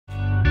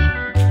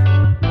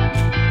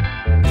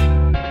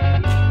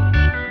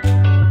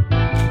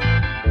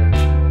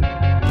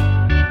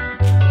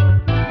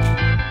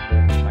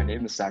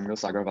Samuel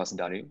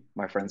Sagarvasandani.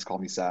 My friends call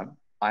me Sam.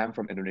 I am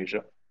from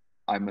Indonesia.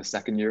 I'm a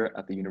second year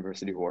at the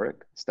University of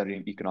Warwick,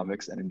 studying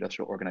economics and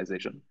industrial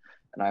organization,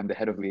 and I'm the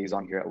head of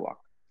liaison here at WOC.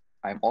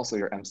 I am also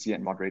your MC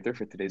and moderator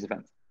for today's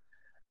event.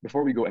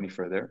 Before we go any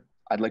further,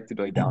 I'd like to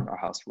lay down our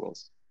house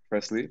rules.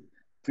 Firstly,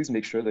 please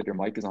make sure that your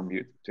mic is on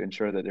mute to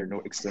ensure that there are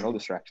no external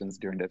distractions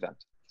during the event.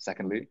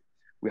 Secondly,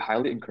 we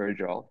highly encourage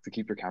you all to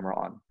keep your camera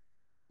on.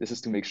 This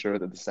is to make sure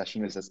that the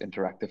session is as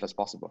interactive as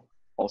possible.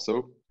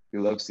 Also, we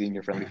love seeing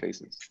your friendly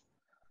faces.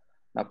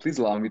 Now, please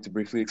allow me to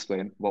briefly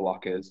explain what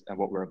WOC is and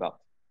what we're about.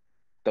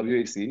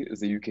 WAC is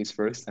the UK's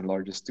first and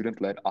largest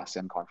student-led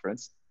ASEAN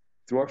conference.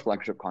 Through our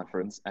flagship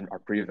conference and our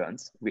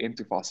pre-events, we aim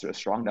to foster a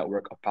strong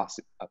network of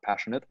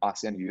passionate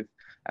ASEAN youth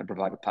and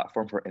provide a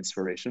platform for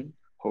inspiration,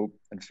 hope,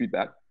 and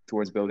feedback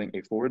towards building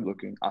a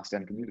forward-looking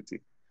ASEAN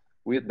community.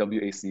 We at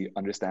WAC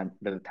understand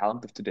that the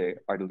talent of today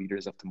are the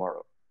leaders of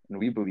tomorrow, and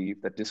we believe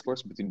that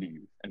discourse between the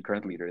youth and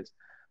current leaders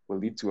will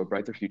lead to a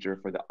brighter future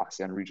for the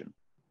ASEAN region.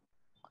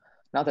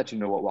 Now that you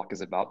know what WOC is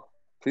about,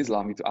 please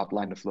allow me to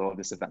outline the flow of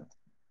this event.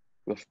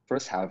 We'll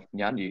first have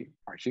Nyan Yi,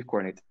 our chief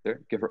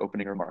coordinator, give her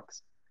opening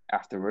remarks.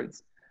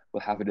 Afterwards, we'll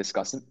have a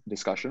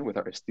discussion with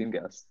our esteemed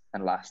guests.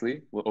 And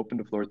lastly, we'll open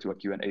the floor to a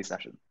Q&A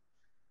session.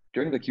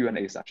 During the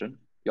Q&A session,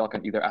 y'all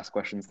can either ask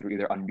questions through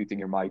either unmuting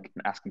your mic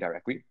and asking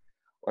directly,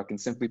 or can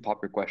simply pop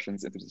your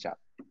questions into the chat.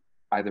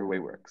 Either way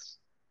works.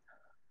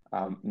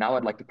 Now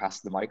I'd like to pass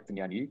the mic to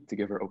Nyan Yi to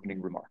give her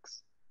opening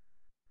remarks.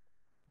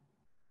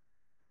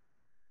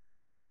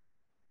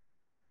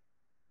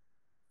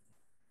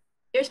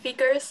 Dear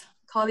speakers,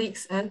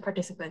 colleagues, and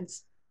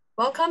participants,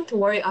 welcome to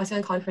Warwick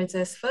ASEAN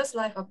Conference's first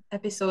live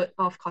episode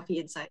of Coffee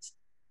Insights.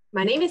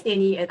 My name is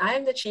Neni, and I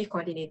am the Chief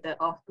Coordinator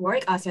of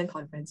Warwick ASEAN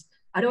Conference,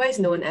 otherwise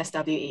known as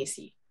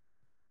WAC.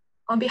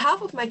 On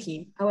behalf of my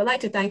team, I would like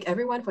to thank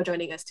everyone for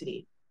joining us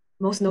today.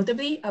 Most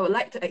notably, I would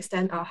like to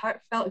extend our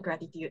heartfelt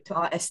gratitude to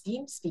our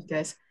esteemed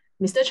speakers,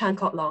 Mr. Chan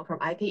Kok Long from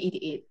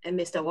IP88 and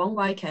Mr. Wong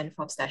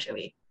from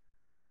StashAway,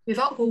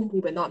 without whom we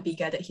would not be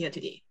gathered here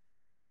today.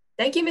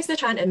 Thank you, Mr.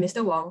 Chan and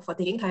Mr. Wong, for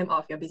taking time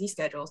off your busy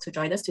schedules to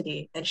join us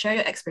today and share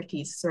your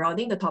expertise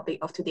surrounding the topic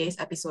of today's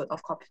episode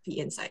of Coffee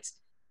Insights,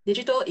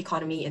 Digital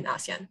Economy in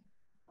ASEAN.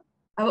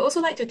 I would also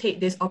like to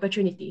take this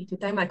opportunity to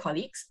thank my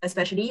colleagues,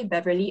 especially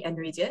Beverly and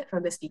Razia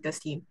from the speakers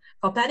team,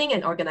 for planning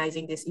and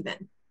organizing this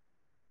event.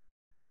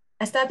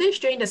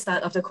 Established during the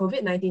start of the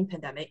COVID-19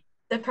 pandemic,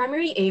 the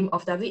primary aim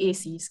of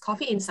WAC's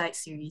Coffee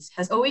Insights series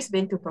has always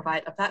been to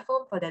provide a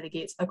platform for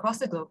delegates across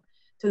the globe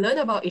to learn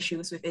about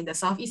issues within the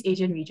Southeast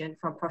Asian region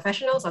from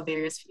professionals of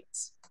various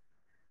fields.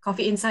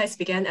 Coffee Insights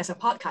began as a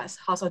podcast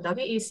housed on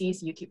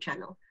WAC's YouTube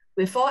channel,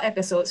 with 4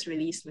 episodes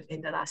released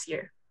within the last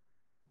year.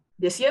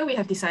 This year, we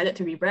have decided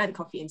to rebrand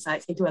Coffee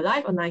Insights into a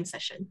live online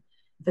session,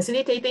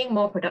 facilitating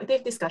more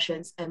productive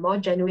discussions and more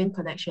genuine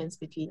connections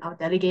between our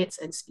delegates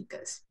and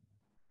speakers.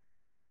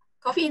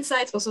 Coffee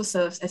Insights also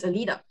serves as a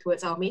lead-up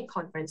towards our main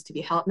conference to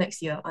be held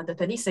next year on the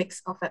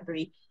 26th of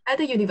February at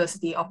the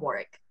University of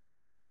Warwick.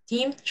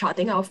 Themed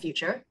Charting Our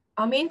Future,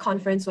 our main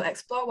conference will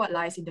explore what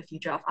lies in the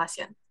future of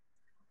ASEAN.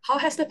 How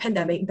has the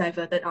pandemic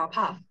diverted our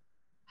path?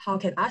 How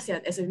can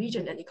ASEAN as a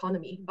region and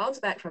economy bounce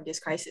back from this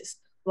crisis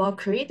while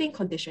creating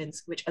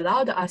conditions which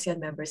allow the ASEAN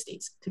member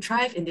states to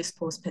thrive in this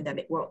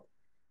post-pandemic world?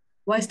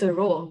 What is the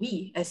role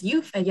we, as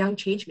youth and young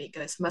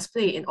changemakers, must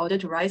play in order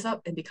to rise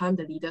up and become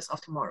the leaders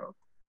of tomorrow?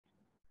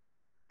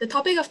 The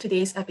topic of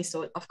today's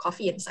episode of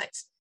Coffee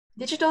Insights,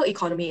 Digital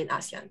Economy in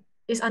ASEAN,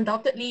 is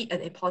undoubtedly an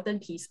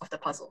important piece of the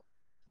puzzle.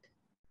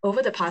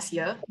 Over the past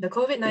year, the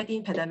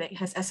COVID-19 pandemic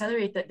has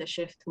accelerated the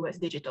shift towards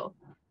digital.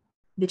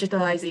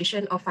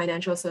 Digitalization of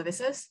financial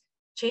services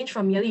changed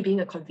from merely being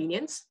a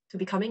convenience to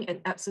becoming an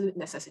absolute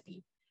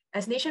necessity,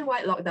 as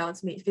nationwide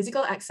lockdowns made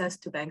physical access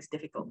to banks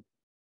difficult.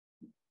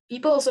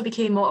 People also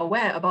became more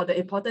aware about the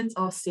importance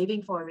of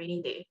saving for a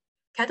rainy day,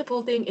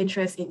 catapulting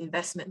interest in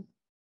investment.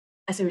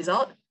 As a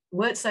result,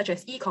 words such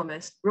as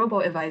e-commerce,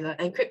 robo-advisor,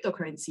 and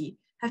cryptocurrency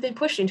have been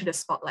pushed into the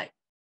spotlight.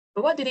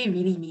 But what do they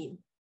really mean?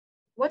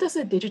 What does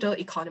a digital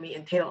economy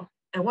entail,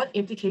 and what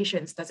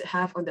implications does it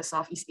have on the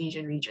Southeast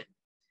Asian region?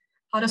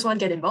 How does one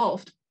get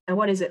involved, and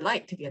what is it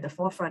like to be at the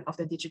forefront of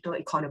the digital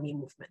economy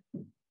movement?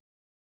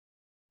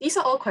 These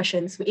are all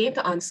questions we aim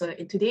to answer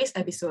in today's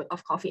episode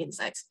of Coffee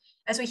Insights,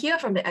 as we hear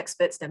from the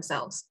experts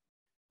themselves.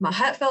 My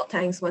heartfelt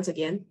thanks once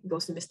again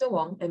goes to Mr.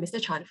 Wong and Mr.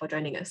 Chan for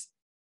joining us.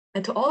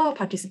 And to all our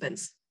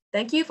participants,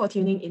 thank you for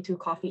tuning into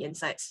Coffee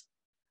Insights.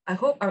 I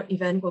hope our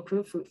event will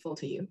prove fruitful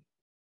to you.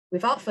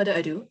 Without further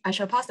ado, I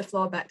shall pass the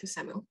floor back to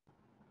Samuel.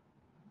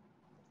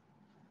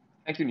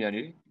 Thank you,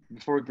 Nyani.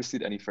 Before we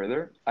proceed any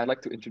further, I'd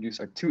like to introduce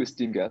our 2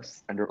 esteemed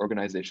guests and their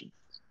organizations.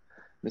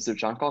 Mr.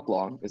 Chan Kok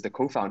Long is the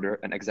co-founder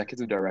and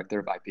executive director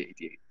of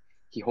IP88.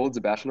 He holds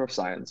a Bachelor of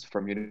Science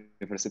from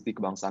University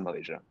Kebangsaan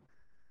Malaysia.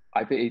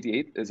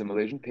 IP88 is a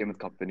Malaysian payment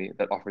company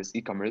that offers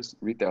e-commerce,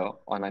 retail,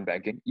 online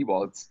banking,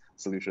 e-wallets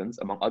solutions,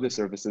 among other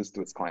services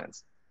to its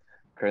clients.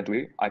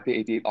 Currently,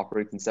 IP88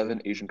 operates in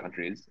 7 Asian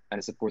countries and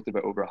is supported by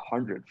over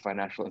 100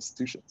 financial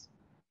institutions.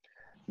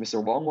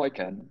 Mr. Wong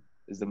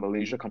is the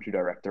Malaysia Country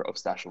Director of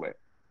StashAway.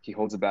 He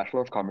holds a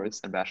Bachelor of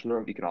Commerce and Bachelor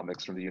of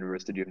Economics from the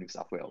University of New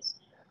South Wales.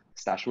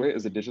 StashAway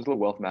is a digital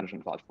wealth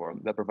management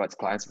platform that provides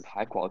clients with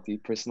high-quality,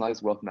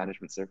 personalized wealth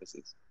management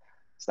services.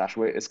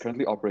 StashAway is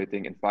currently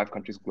operating in 5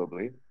 countries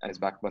globally and is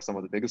backed by some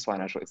of the biggest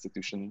financial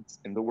institutions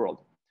in the world.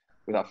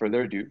 Without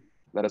further ado,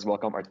 let us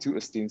welcome our 2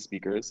 esteemed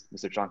speakers,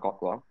 Mr. Chan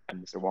Kok Long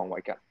and Mr. Wong.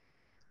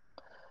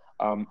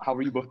 How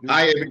are you both doing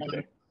Hi, today?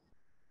 everyone.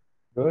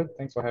 Good.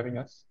 Thanks for having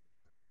us.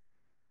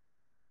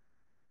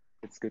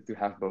 It's good to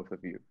have both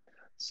of you.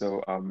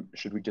 So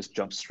should we just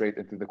jump straight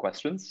into the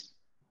questions?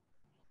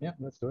 Yeah,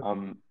 let's do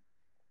it.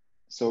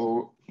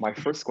 So my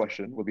first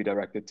question will be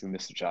directed to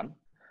Mr. Chan.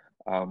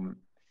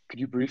 Could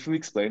you briefly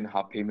explain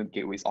how payment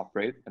gateways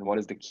operate and what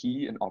is the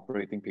key in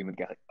operating payment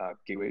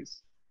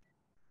gateways?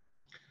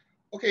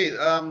 Okay,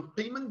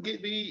 payment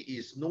gateway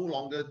is no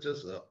longer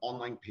just an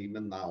online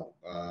payment now.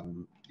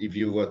 If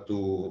you were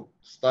to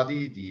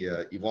study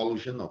the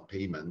evolution of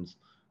payments,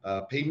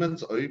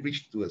 payments already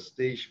reached to a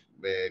stage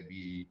where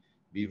we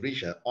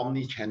reach an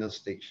omni-channel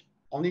stage.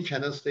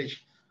 Omni-channel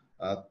stage,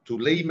 to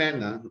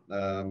layman,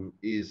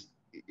 is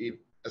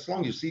as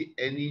long as you see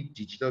any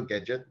digital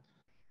gadget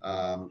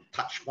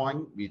touch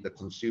point with the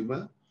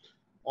consumer,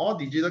 all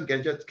digital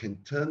gadgets can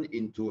turn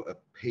into a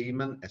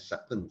payment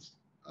acceptance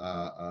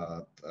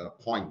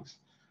points.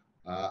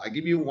 I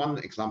give you one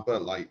example,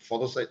 like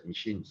photoset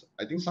machines.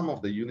 I think some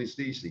of the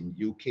universities in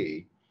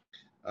UK,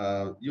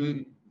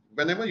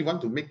 whenever you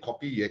want to make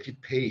copy, you actually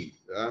pay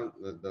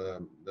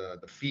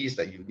the fees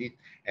that you need,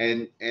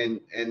 and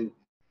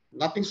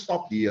nothing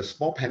stop the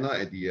small panel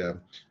at the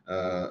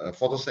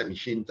photoset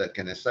machine that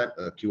can accept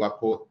a QR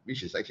code,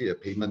 which is actually a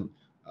payment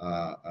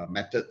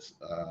methods,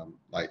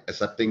 like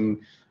accepting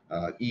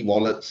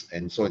e-wallets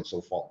and so on and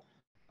so forth.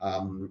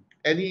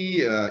 Any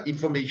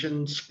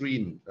information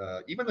screen,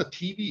 even a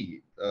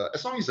TV,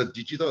 as long as a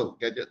digital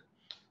gadget,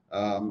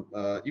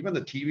 even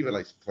a TV,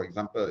 like for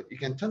example, you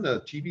can turn a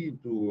TV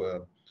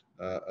into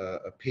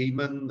a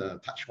payment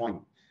touch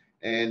point,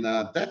 and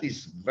that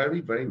is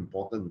very, very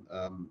important.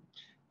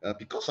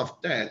 Because of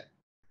that,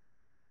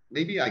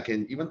 maybe I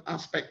can even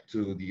ask back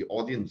to the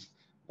audience,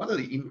 what are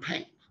the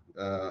impact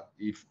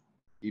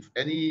if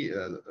any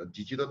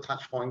digital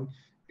touch point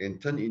can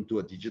turn into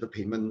a digital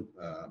payment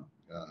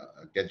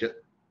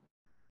gadget?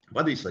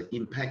 What is the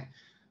impact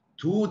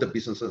to the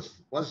businesses?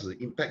 What is the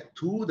impact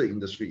to the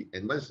industry?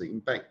 And what is the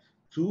impact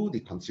to the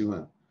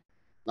consumer?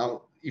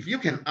 Now, if you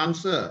can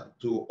answer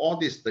to all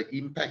this, the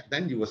impact,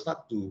 then you will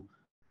start to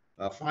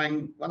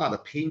find what are the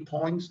pain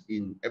points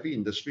in every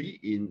industry,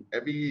 in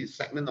every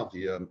segment of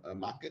the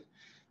market.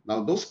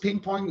 Now, those pain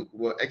points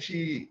will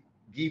actually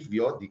give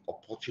you the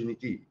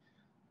opportunity.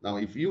 Now,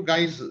 if you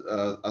guys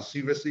are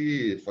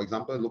seriously, for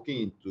example,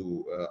 looking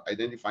into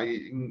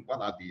identifying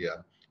what are the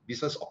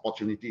business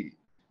opportunity,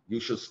 you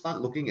should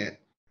start looking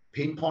at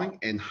pain point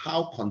and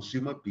how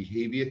consumer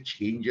behavior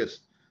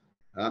changes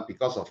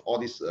because of all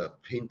this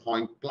pain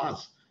point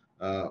plus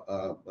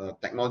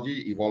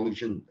technology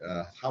evolution,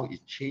 how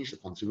it changed the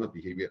consumer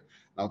behavior.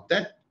 Now,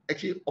 that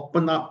actually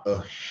opened up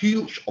a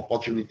huge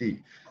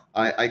opportunity.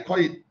 I call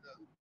it,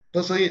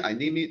 personally, I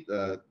name it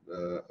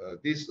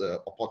this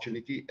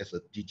opportunity as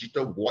a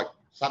digital void.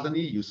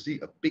 Suddenly, you see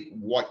a big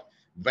void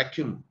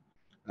vacuum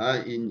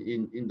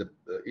in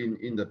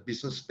the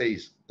business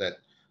space, that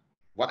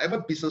whatever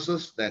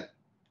businesses that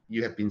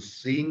you have been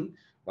seeing,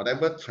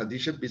 whatever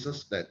traditional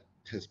business that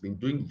has been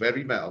doing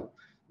very well,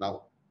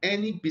 now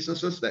any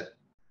businesses that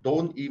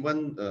don't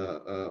even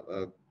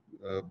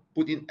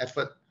put in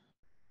effort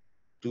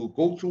to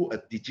go through a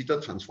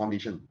digital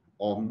transformation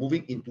or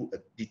moving into a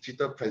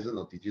digital presence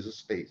or digital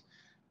space,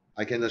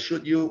 I can assure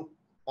you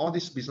all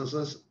these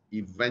businesses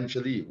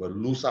eventually will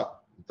lose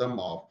out in terms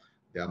of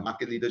their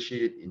market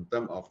leadership, in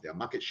terms of their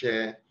market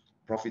share,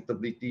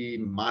 profitability,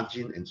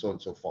 margin, and so on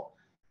and so forth.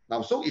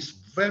 Now, so it's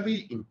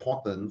very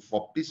important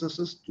for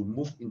businesses to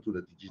move into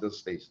the digital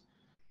space.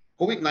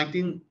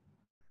 COVID-19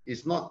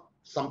 is not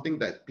something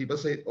that people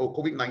say, oh,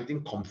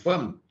 COVID-19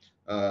 confirmed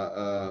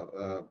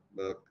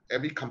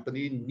every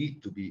company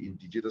need to be in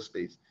digital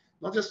space.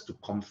 Not just to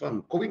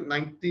confirm,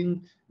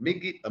 COVID-19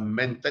 make it a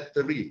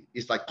mandatory,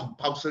 it's like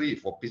compulsory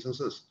for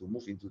businesses to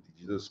move into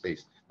digital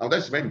space. Now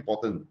that's very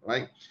important,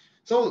 right?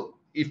 So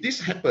if this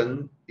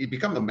happen, it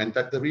become a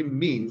mandatory,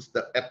 means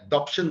the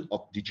adoption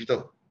of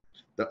digital,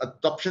 the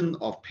adoption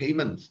of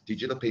payments,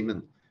 digital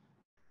payment,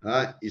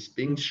 is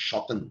being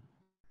shortened.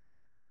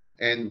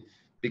 And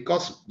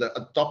because the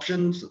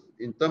adoptions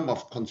in terms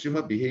of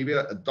consumer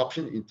behavior,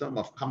 adoption in terms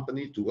of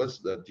company towards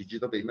the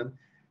digital payment,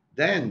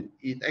 then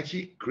it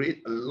actually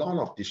creates a lot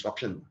of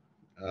disruption.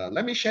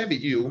 Let me share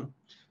with you,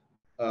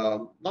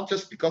 not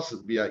just because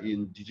we are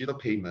in digital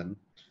payment.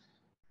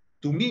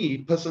 To me,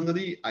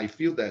 personally, I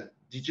feel that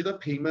digital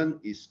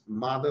payment is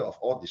mother of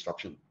all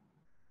disruption,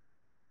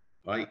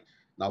 right?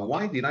 Now,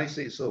 why did I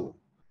say so?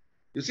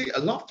 You see, a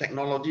lot of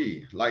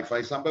technology, like for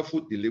example,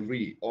 food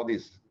delivery, all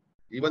this,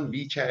 even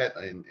WeChat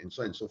and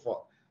so on and so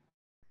forth,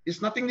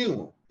 it's nothing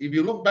new. If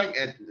you look back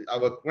at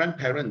our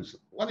grandparents,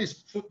 what is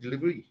food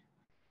delivery?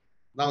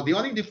 Now, the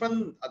only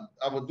difference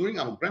during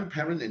our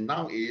grandparents and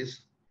now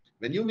is,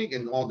 when you make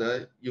an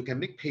order, you can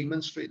make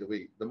payment straight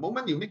away. The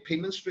moment you make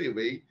payment straight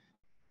away,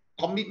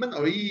 commitment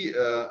already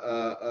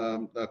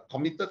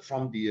committed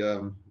from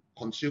the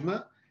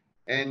consumer,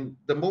 and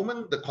the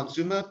moment the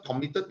consumer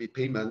committed the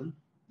payment,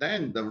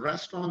 then the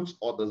restaurants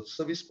or the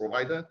service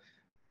provider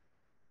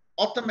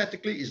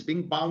automatically is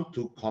being bound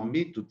to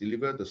commit to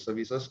deliver the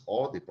services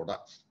or the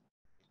products.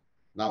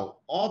 Now,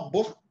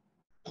 both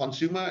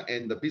consumer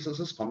and the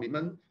business's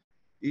commitment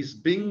is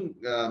being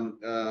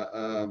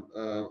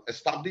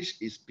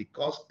established is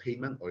because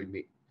payment already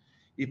made.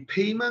 If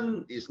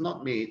payment is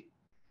not made,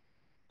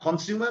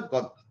 consumer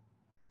got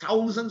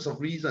thousands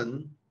of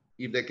reasons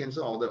if they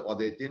cancel order or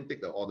they didn't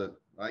take the order,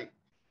 right?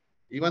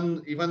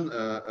 Even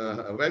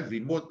a very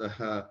remote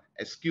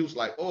excuse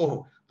like,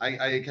 oh,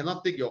 I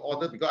cannot take your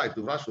order because I have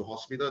to rush to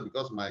hospital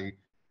because my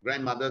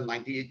grandmother,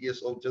 98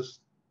 years old,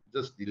 just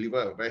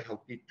delivered a very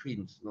healthy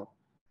twins. No,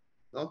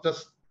 not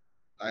just.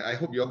 I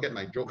hope you all get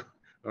my joke,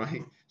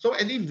 right? So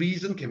any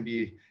reason can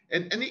be,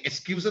 and any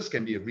excuses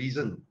can be a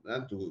reason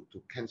to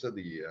cancel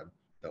the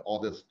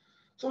orders.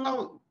 So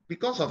now,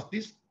 because of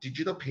this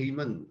digital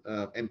payment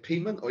and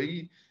payment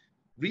already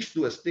reached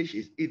to a stage,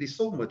 it is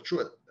so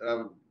matured.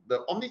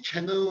 The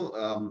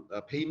omni-channel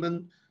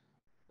payment,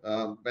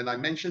 when I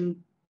mentioned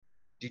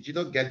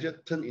digital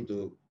gadget turned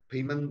into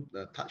payment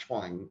touch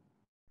point,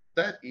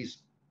 that is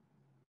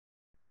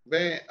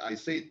where I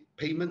say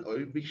payment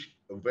already reached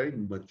a very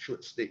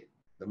matured state.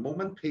 The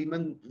moment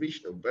payment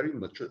reached a very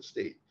matured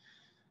state,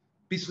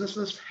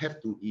 businesses have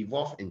to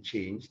evolve and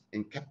change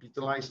and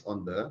capitalize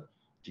on the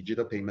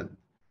digital payment.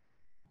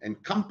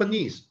 And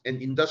companies and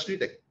industry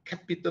that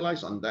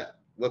capitalize on that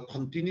will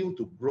continue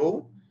to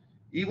grow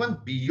even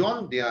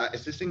beyond their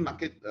existing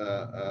market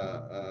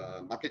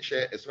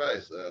share as well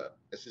as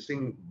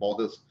existing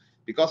borders,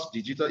 because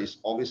digital is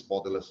always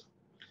borderless.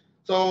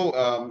 So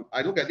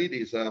I look at it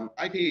as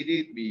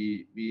IP88,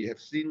 we have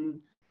seen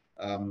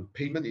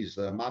payment is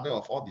a mother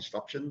of all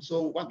disruption.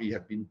 So what we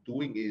have been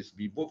doing is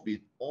we work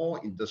with all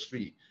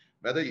industry,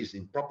 whether it's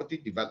in property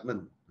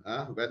development,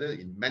 whether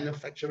in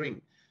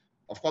manufacturing,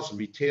 of course,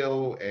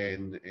 retail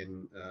and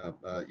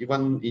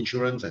even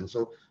insurance. And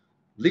so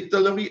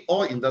literally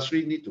all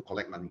industry need to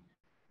collect money.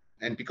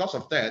 And because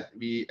of that,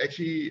 we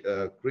actually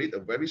create a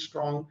very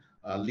strong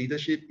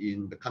leadership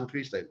in the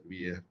countries that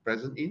we are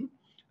present in,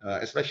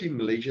 especially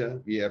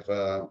Malaysia. We have,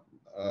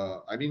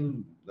 I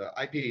mean, the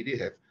IP80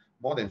 have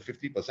more than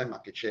 50%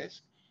 market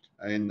shares.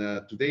 And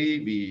today,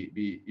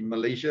 we in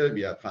Malaysia,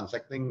 we are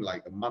transacting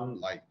like a month,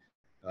 like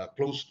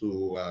close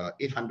to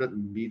 800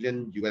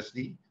 million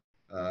USD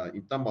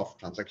in terms of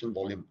transaction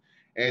volume.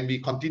 And we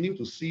continue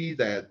to see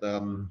that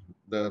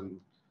the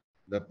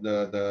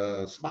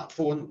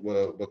smartphone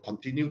will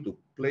continue to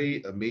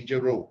play a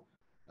major role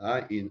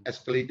in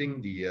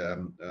escalating the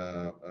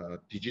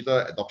digital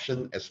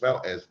adoption, as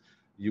well as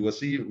you will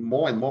see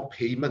more and more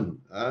payment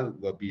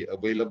will be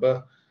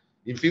available.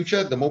 In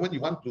future, the moment you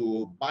want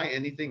to buy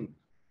anything,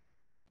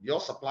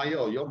 your supplier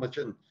or your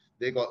merchant,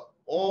 they got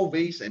all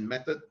ways and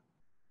method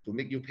to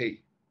make you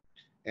pay.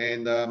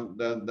 And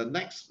the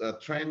next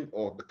trend,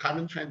 or the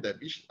current trend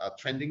that is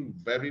trending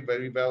very,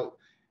 very well,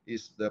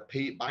 is the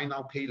buy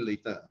now, pay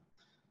later.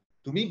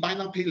 To me, buy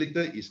now, pay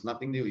later is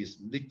nothing new. It's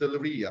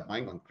literally you're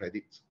buying on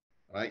credit,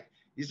 right?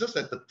 It's just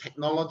that the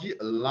technology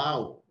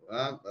allow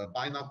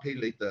buy now, pay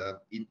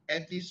later in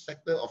every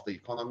sector of the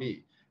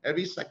economy.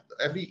 Every sector,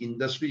 every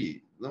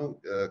industry,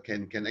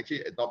 can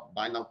actually adopt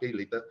buy now, pay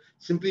later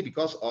simply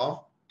because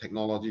of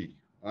technology,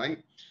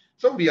 right?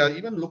 So we are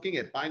even looking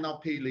at buy now,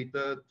 pay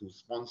later to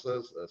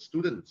sponsor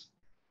students,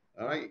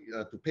 all right?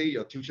 To pay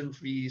your tuition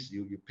fees,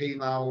 you pay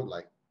now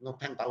like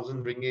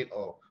 10,000 ringgit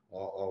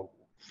or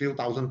few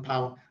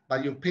 £1,000,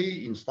 but you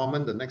pay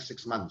installment the next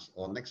 6 months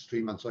or next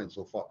 3 months, so on and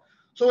so forth.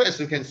 So as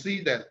you can see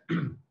that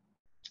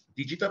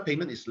digital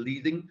payment is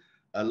leading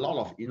a lot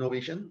of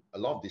innovation, a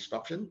lot of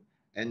disruption,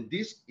 and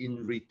this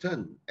in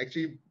return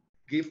actually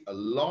give a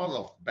lot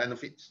of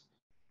benefits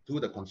to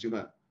the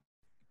consumer.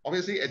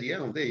 Obviously, at the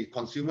end of the day,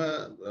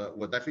 consumer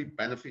will definitely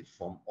benefit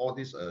from all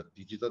this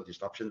digital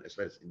disruption as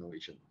well as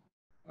innovation,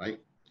 right?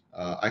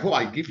 I hope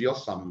I give you all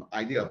some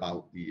idea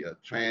about the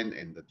trend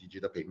and the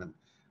digital payment.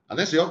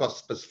 Unless you all got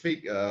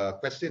specific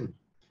question,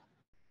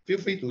 feel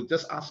free to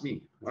just ask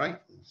me, all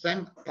right?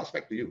 Sam, pass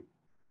back to you.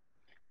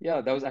 Yeah,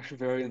 that was actually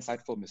very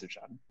insightful, Mr.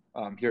 Chan.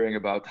 Hearing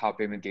about how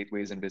payment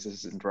gateways and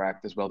businesses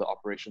interact, as well the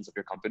operations of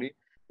your company,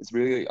 it's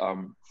really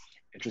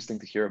interesting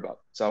to hear about.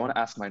 So I want to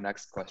ask my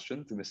next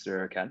question to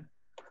Mr. Ken.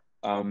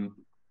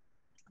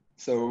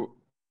 So,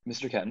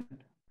 Mr. Ken,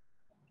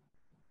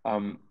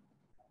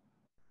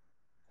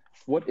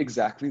 what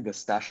exactly does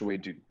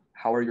StashAway do?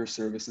 How are your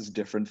services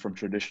different from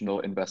traditional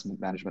investment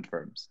management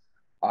firms?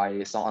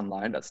 I saw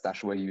online that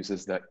StashAway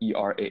uses the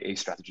ERAA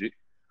strategy.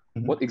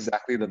 Mm-hmm. What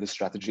exactly does this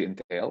strategy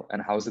entail,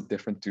 and how is it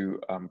different to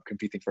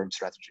competing firm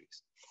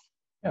strategies?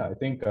 Yeah, I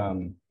think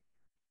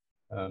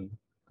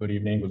good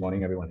evening, good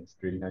morning, everyone. It's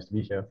really nice to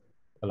be here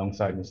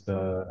alongside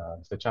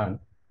Mr. Chan.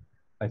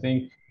 I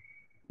think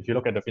if you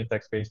look at the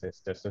fintech space,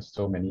 there's just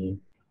so many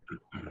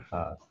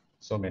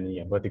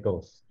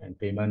verticals, and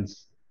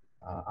payments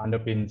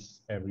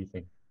underpins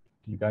everything.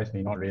 You guys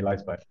may not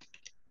realize, but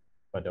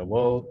the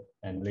world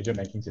and Malaysian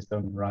banking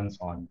system runs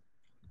on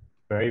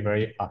very,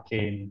 very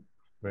arcane,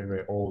 very,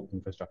 very old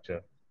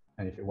infrastructure.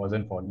 And if it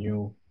wasn't for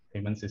new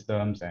payment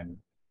systems and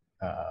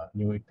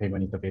new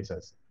payment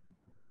interfaces,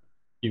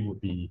 it would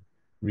be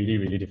really,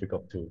 really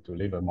difficult to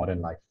live a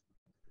modern life,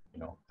 you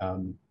know.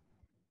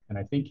 And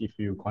I think if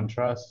you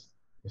contrast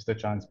Mr.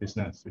 Chan's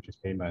business, which is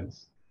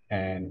payments,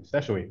 and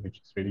StashAway,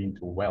 which is really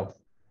into wealth,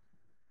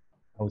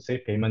 I would say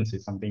payments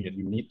is something that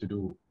you need to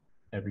do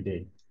every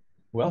day.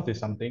 Wealth is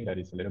something that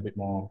is a little bit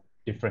more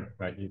different,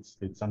 right? It's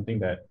something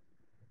that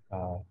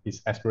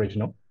is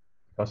aspirational,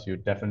 because you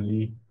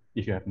definitely,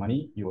 if you have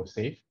money, you will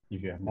save.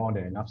 If you have more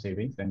than enough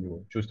savings, then you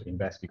will choose to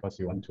invest because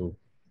you want to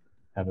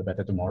have a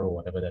better tomorrow,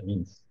 whatever that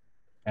means.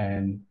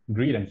 And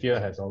greed and fear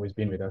has always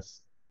been with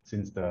us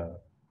since the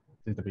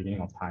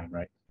beginning of time,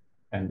 right?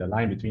 And the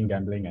line between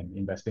gambling and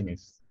investing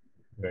is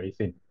very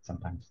thin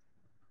sometimes.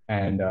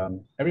 And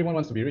everyone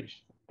wants to be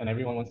rich, and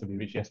everyone wants to be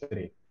rich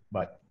yesterday.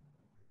 But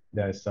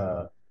there's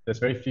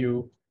very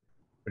few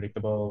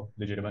predictable,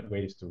 legitimate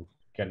ways to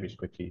get rich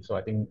quickly. So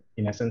I think,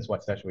 in essence,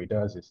 what StashAway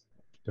does is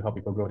to help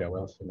people grow their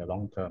wealth in the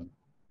long term.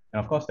 And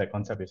of course, that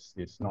concept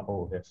is not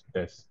old.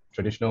 There's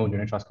traditional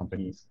unit trust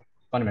companies,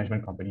 fund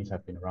management companies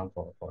have been around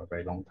for a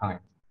very long time.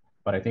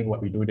 But I think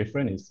what we do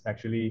different is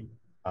actually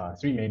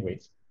three main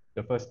ways.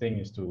 The first thing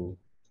is to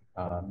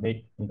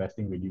make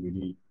investing really,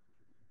 really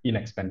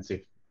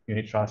inexpensive.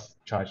 Unit trusts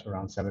charge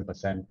around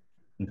 7%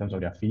 in terms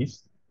of their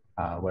fees,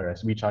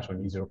 whereas we charge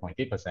only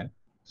 0.8%.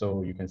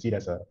 So you can see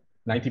there's a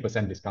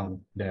 90% discount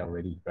there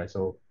already, right?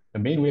 So the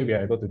main way we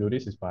are able to do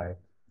this is by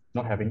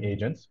not having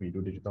agents. We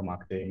do digital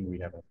marketing. We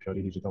have a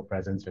purely digital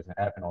presence with an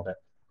app and all that.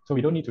 So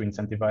we don't need to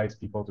incentivize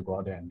people to go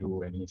out there and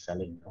do any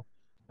selling. You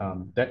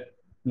know? That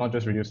not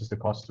just reduces the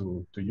cost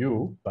to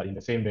you, but in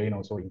the same vein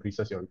also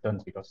increases your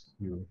returns because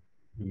you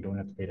don't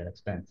have to pay that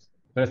expense.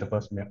 So that's the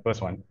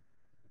first one.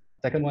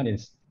 Second one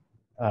is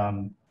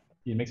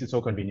it makes it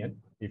so convenient.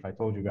 If I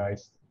told you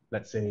guys,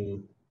 let's say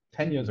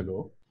 10 years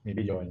ago,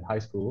 maybe you're in high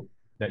school,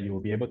 that you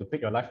will be able to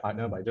pick your life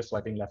partner by just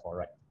swiping left or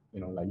right. You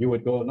know, like you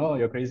would go, no,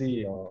 you're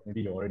crazy, or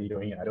maybe you're already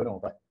doing it. I don't know,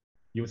 but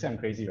you would say I'm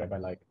crazy, right? But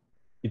like,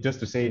 it's just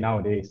to say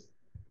nowadays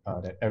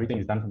that everything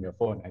is done from your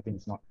phone. I think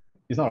it's not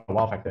a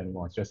wow factor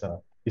anymore. It's just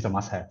it's a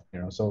must-have.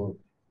 You know, so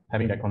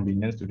having that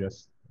convenience to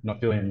just not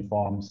fill in any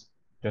forms,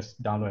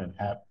 just download an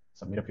app,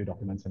 submit a few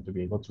documents, and to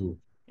be able to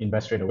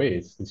invest straight away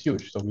is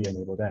huge. So we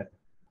enable that.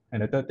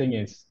 And the third thing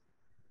is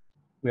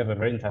we have a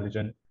very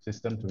intelligent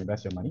system to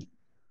invest your money.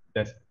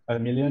 There's a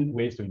million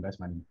ways to invest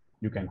money.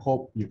 You can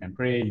hope, you can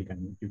pray, you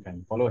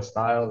can follow a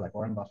style like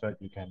Warren Buffett,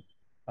 you can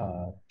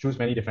choose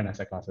many different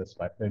asset classes.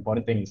 But the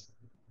important thing is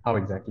how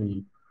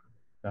exactly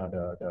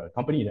the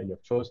company that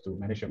you've chose to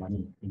manage your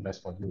money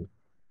invest for you.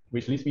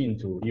 Which leads me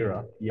into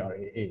ERA,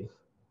 ERAA.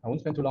 I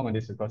won't spend too long on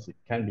this because it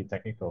can be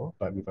technical,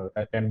 but we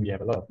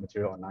have a lot of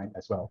material online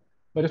as well.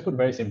 But just put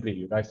very simply,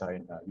 you guys are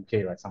in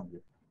UK, right? Some of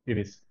you. If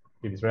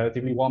it's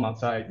relatively warm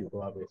outside, you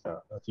go out with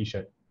a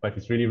t-shirt. But if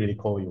it's really, really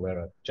cold, you wear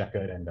a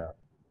jacket and a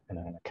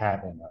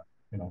cap and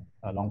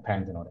long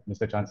pants and all that.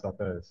 Mr. Chan's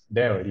daughter is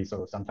there already,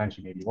 so sometimes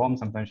she may be warm,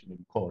 sometimes she may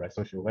be cold, right?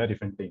 So she'll wear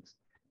different things.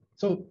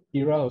 So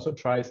ERA also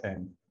tries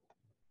and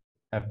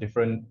have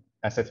different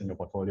assets in your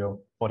portfolio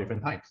for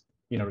different times.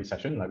 In a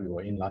recession like we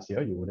were in last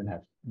year, you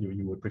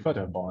would prefer to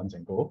have bonds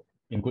and gold.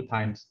 In good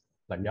times,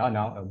 like we are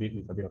now,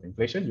 with a bit of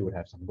inflation, you would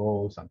have some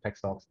gold, some tech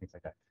stocks, things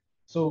like that.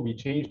 So we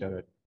changed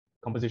the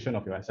composition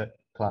of your asset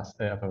class,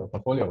 of your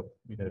portfolio,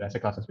 with the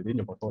asset classes within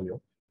your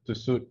portfolio to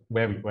suit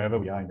wherever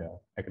we are in the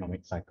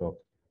economic cycle.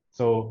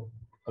 So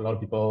a lot of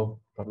people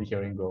probably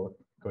hearing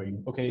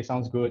going, okay,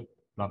 sounds good,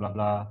 blah, blah,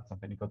 blah, some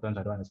technical terms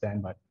I don't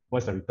understand, but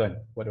what's the return?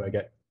 What do I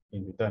get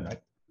in return,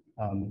 right?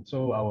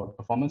 So our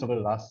performance over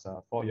the last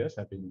 4 years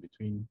have been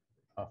between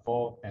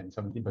 4 and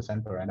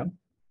 17% per annum.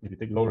 If you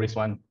take low risk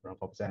one, around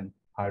 4%,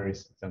 high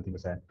risk,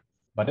 17%.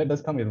 But that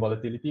does come with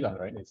volatility,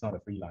 right? It's not a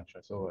free lunch.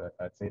 Right? So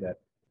I'd say that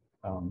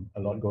a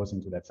lot goes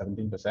into that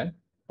 17%,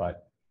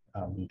 but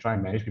you try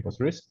and manage people's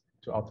risk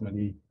to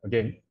ultimately,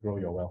 again, grow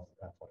your wealth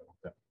for the long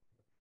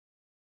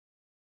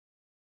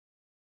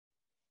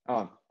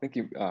term. Thank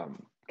you,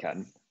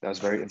 Ken. That was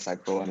very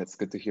insightful, and it's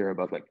good to hear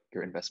about like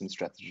your investment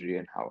strategy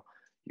and how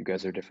you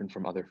guys are different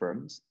from other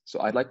firms. So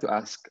I'd like to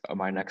ask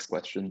my next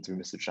question to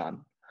Mr.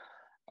 Chan.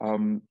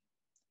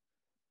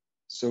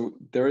 So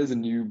there is a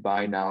new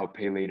buy now,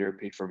 pay later,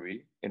 pay for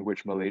me, in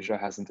which Malaysia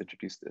hasn't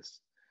introduced this.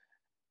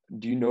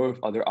 Do you know if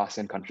other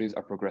ASEAN countries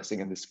are progressing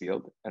in this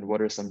field, and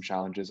what are some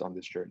challenges on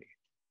this journey?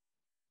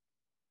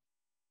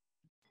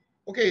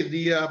 Okay,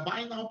 the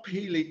buy now,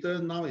 pay later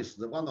now is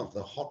one of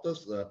the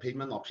hottest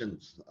payment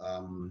options.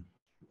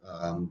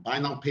 Buy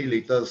now, pay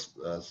later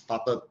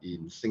started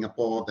in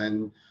Singapore,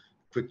 then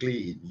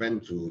quickly it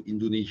went to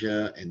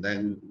Indonesia, and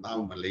then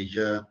now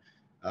Malaysia.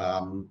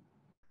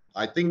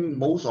 I think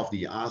most of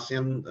the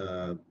ASEAN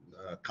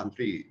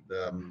country,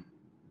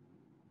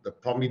 the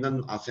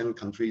prominent ASEAN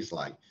countries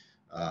like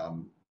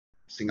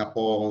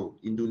Singapore,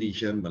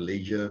 Indonesia,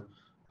 Malaysia,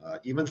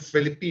 even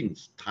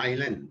Philippines,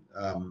 Thailand,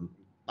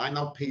 buy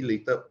now, pay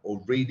later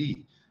already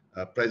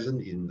present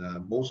in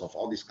most of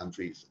all these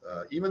countries.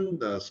 Even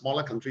the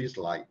smaller countries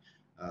like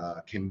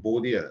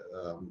Cambodia,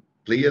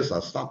 players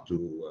are start to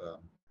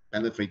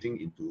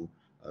penetrating into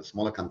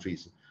smaller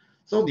countries.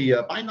 So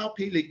the buy now,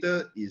 pay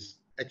later is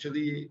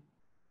actually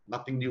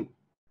nothing new.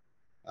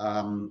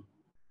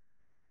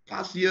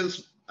 Past years,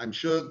 I'm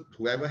sure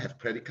whoever have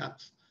credit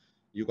cards,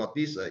 you got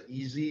this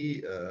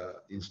easy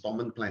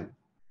installment plan.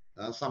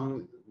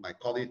 Some might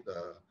call it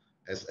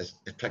as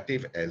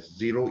attractive as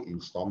zero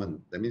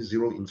installment. That means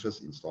zero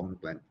interest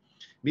installment plan.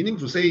 Meaning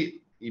to say,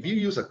 if you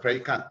use a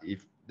credit card,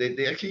 if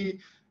they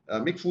actually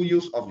make full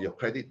use of your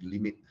credit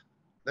limit.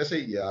 Let's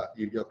say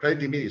if your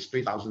credit limit is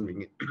 3,000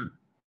 ringgit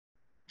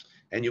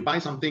and you buy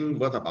something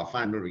worth about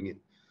 500 ringgit.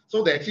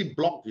 So they actually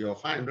block your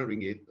 500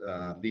 ringgit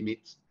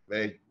limits,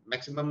 where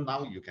maximum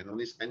now you can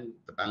only spend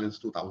the balance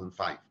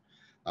 2,005.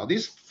 Now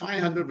this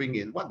 500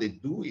 ringgit, what they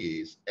do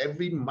is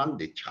every month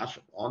they charge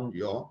on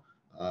your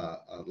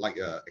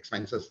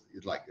expenses.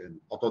 It's like an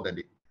auto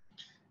debit.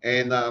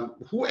 And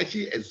who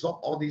actually absorb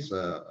all these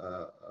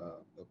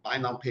buy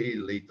now pay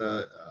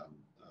later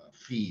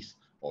fees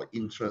or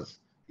interest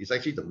is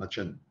actually the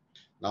merchant.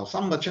 Now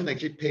some merchant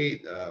actually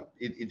pay,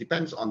 it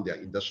depends on their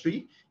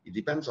industry, it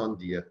depends on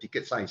the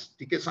ticket size.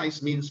 Ticket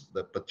size means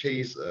the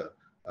purchase,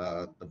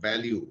 the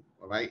value,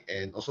 right?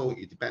 And also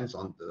it depends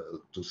on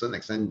to a certain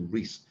extent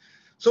risk.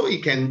 So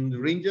it can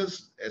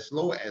ranges as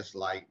low as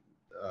like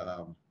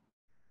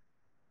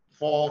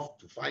 4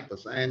 to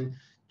 5%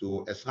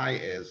 to as high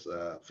as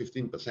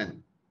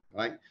 15%,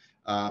 right?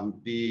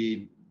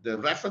 The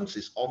reference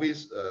is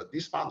always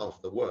this part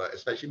of the world,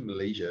 especially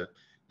Malaysia.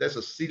 There's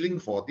a ceiling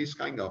for this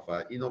kind of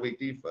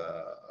innovative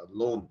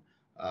loan.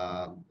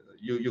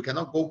 You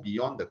cannot go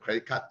beyond the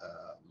credit card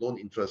loan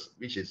interest,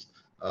 which is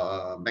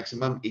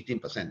maximum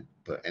 18%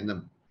 per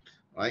annum,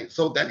 right?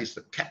 So that is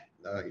the cap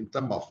in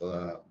terms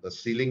of the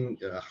ceiling,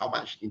 how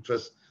much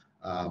interest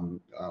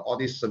all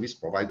these service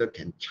provider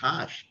can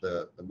charge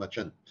the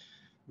merchant.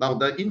 Now,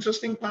 the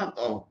interesting part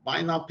of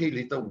buy now, pay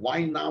later,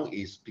 why now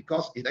is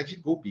because it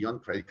actually go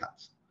beyond credit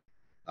cards.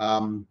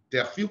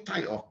 There are few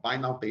types of buy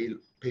now, pay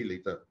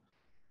later.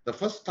 The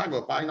first type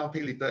of buy now,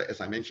 pay later, as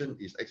I mentioned,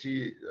 is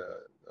actually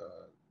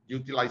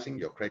utilizing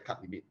your credit card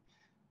limit.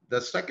 The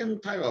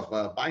second type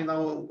of buy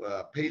now,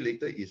 pay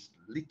later is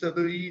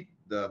literally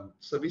the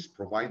service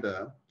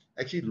provider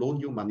actually loan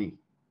you money,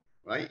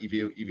 right? If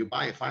you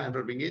buy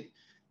 500 ringgit,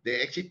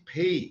 they actually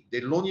pay,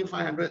 they loan you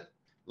 500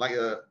 like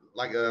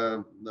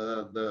the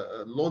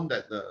loan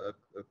that the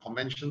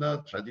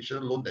conventional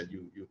traditional loan that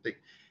you take,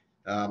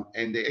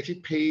 and they actually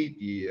pay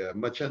the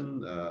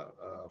merchant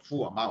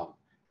full amount,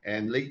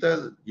 and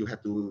later you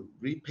have to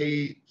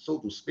repay, so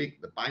to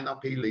speak, the buy now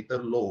pay later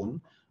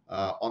loan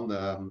on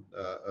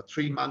a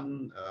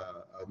 3-month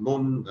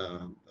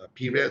loan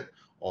period,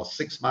 or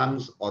 6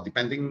 months, or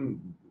depending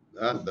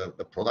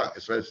the product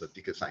as well as the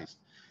ticket size.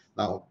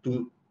 Now,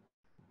 to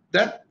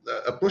that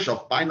approach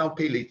of buy now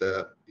pay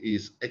later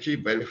is actually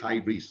very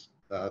high risk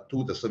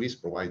to the service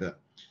provider,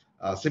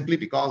 simply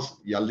because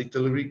you are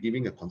literally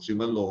giving a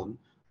consumer loan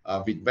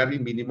with very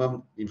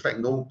minimum, in fact,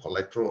 no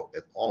collateral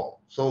at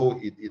all. So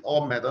it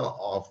all matter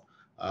of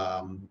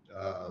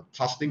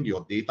trusting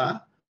your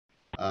data.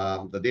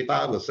 The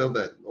data will say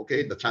that,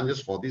 okay, the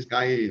chances for this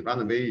guy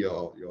run away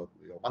your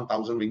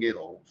 1,000 ringgit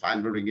or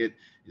 500 ringgit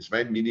is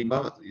very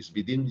minimal, is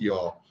within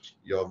your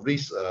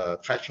risk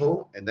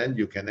threshold, and then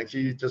you can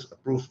actually just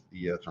approve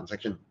the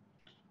transaction,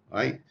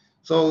 right?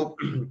 So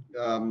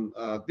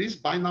this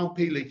buy now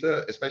pay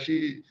later,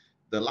 especially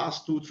the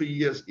last 2-3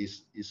 years,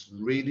 is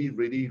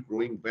really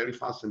growing very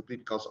fast, simply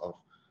because of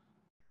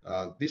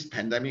this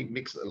pandemic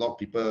makes a lot of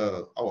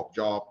people out of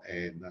job,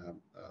 and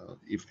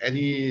if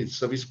any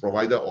service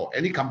provider or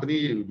any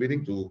company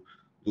willing to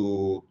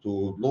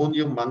loan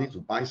you money to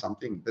buy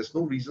something, there's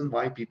no reason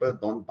why people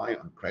don't buy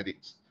on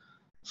credits.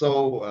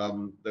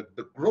 So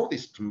the growth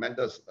is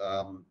tremendous.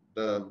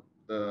 The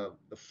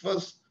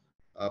first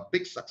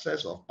big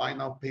success of buy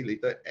now pay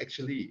later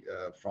actually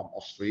from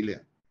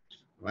Australia,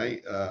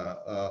 right?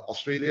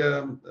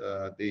 Australia,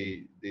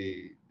 they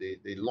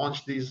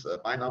launched this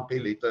buy now pay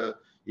later.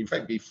 In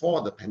fact,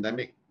 before the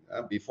pandemic,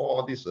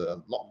 before this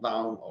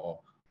lockdown or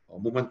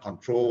movement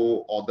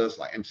control orders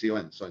like MCO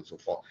and so on and so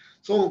forth.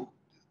 So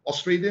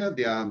Australia,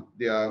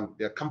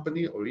 their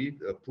company already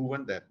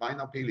proven that buy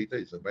now pay later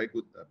is a very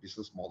good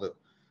business model.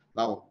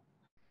 Now,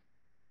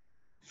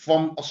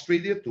 from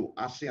Australia to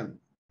ASEAN,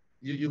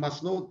 you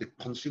must know the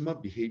consumer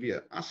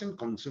behavior. ASEAN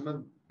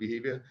consumer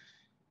behavior,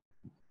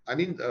 I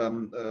mean,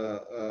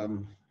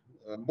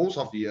 most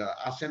of the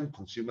ASEAN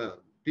consumer,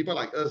 people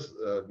like us,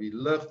 we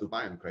love to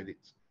buy on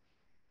credits.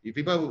 If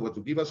people were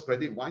to give us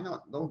credit, why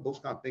not? No, those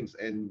kind of things.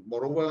 And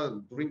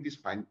moreover, during this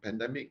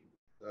pandemic,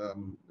 a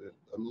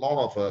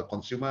lot of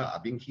consumers are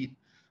being hit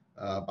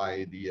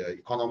by the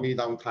economy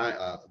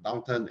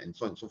downturn and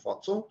so on and so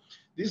forth. So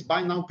this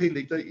buy now pay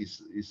later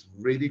is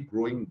really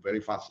growing very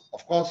fast.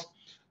 Of course,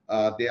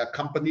 there are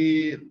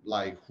companies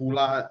like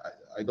Hula.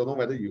 I don't know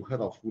whether you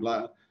heard of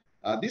Hula.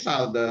 These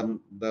are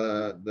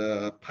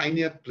the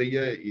pioneer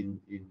player in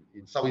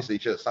Southeast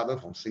Asia, started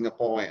from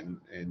Singapore,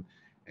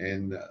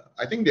 and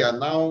I think they are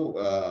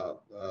now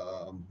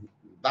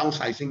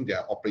downsizing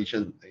their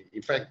operation.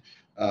 In fact,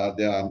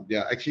 they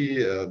are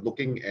actually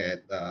looking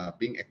at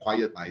being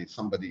acquired by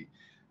somebody.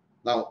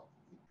 Now,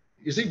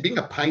 you see, being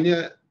a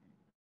pioneer,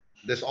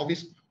 there's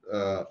always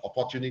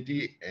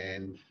opportunity,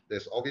 and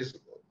there's always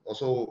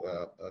also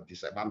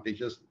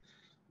disadvantages.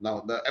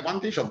 Now, the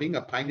advantage of being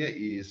a pioneer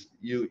is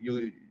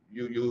you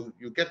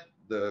get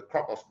the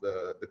crop of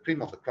the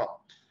cream of the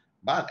crop,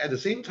 but at the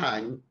same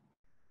time,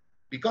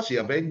 because you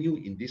are very new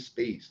in this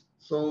space,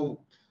 so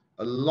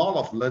a lot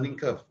of learning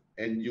curve,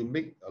 and you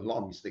make a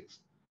lot of mistakes.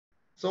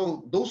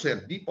 So those who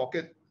have deep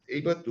pocket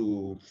able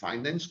to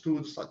finance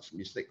through such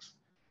mistakes.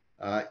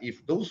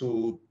 If those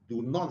who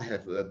do not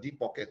have a deep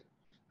pocket,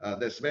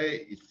 that's where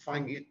it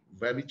find it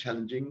very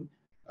challenging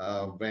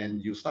when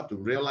you start to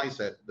realize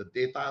that the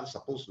data is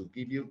supposed to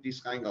give you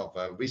this kind of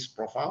risk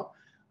profile.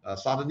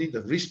 Suddenly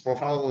the risk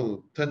profile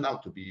will turn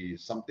out to be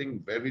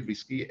something very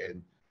risky,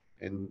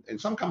 and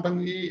some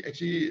company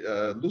actually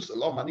lose a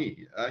lot of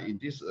money in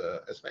this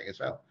aspect as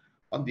well.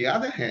 On the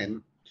other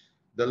hand,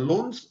 the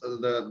loans,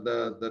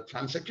 the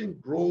transaction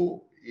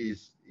growth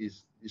is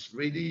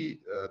really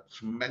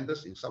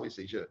tremendous in Southeast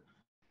Asia.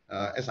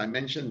 As I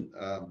mentioned,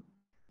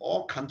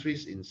 all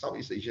countries in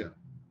Southeast Asia,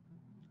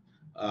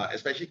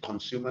 especially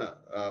consumer,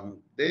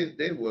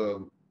 they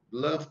will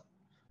love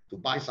to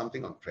buy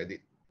something on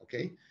credit.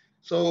 Okay,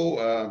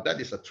 so that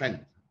is a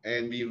trend,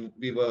 and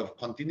we will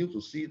continue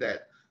to see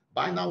that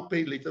buy now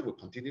pay later will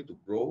continue to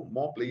grow.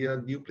 More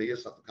new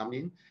players start to come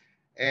in,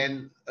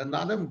 and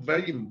another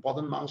very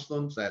important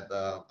milestone that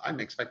I'm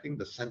expecting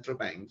the central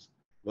banks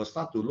will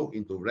start to look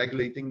into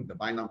regulating the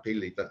buy now pay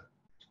later.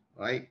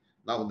 Right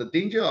now, the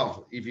danger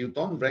of if you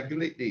don't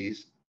regulate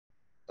this,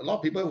 a lot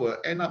of people will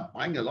end up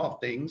buying a lot of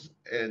things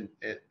and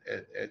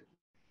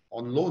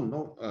on loan,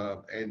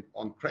 no, and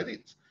on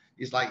credit.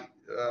 It's like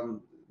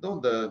no,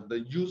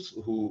 the youth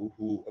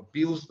who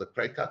abuse the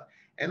credit card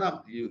end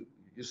up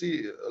you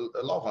see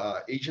a lot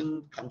of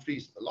Asian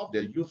countries, a lot of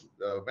their youth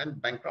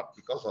went bankrupt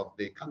because of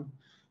they can't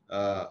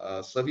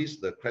service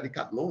the credit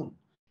card loan.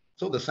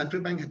 So the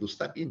central bank had to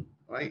step in,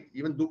 right?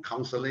 Even do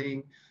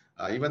counseling,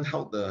 even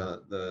help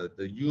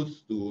the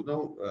youth to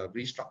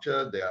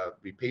restructure their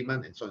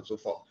repayment and so on and so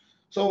forth.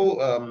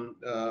 So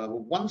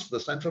once the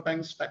central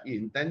bank step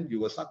in, then you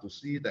will start to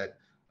see that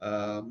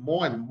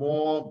more and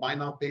more buy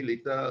now pay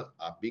later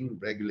are being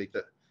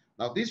regulated.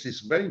 Now this is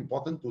very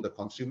important to the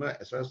consumer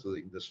as well as to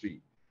the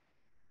industry.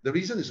 The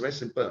reason is very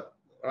simple,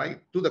 right?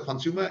 To the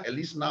consumer, at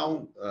least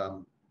now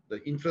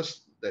the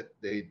interest that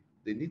they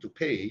need to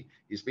pay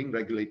is being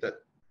regulated.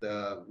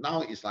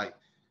 Now it's like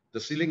the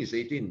ceiling is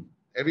 18.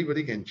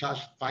 Everybody can charge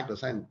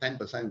 5%,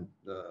 10%,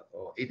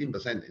 or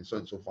 18%, and so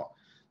on and so forth.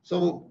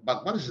 So,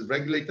 but once it's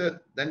regulated,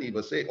 then it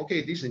will say,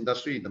 okay, this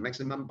industry, the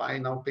maximum buy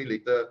now, pay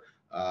later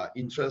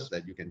interest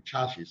that you can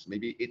charge is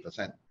maybe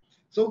 8%.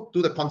 So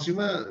to the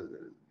consumer,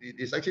 it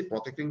is actually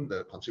protecting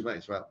the consumer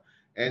as well.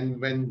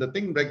 And when the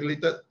thing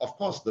regulated, of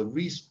course, the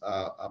risks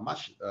are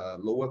much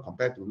lower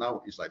compared to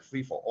now. It's like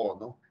free for all.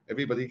 No,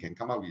 everybody can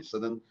come up with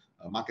certain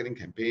marketing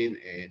campaign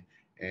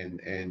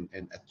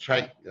and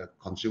attract the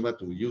consumer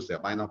to use their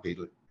buy now pay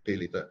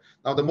later.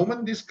 Now, the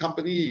moment this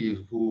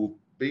company who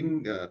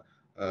being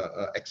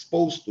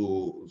exposed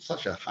to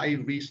such a high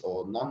risk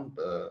or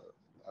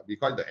we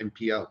call it the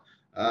NPL,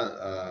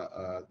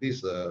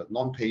 this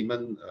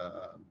non-payment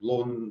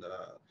loan.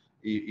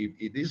 If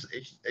it is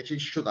actually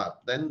shoot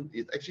up, then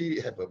it actually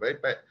have a very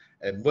bad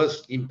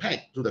adverse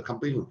impact to the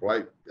company who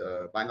provide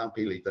buy now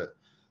pay later.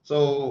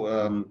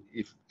 So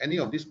if any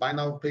of this buy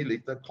now pay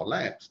later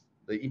collapse,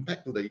 the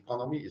impact to the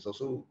economy is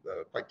also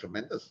quite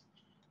tremendous,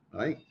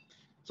 right?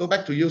 So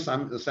back to you,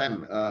 Sam.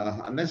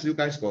 Unless you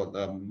guys got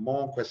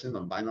more questions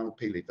on buy now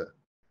pay later,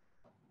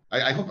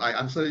 I hope I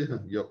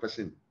answered your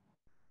question.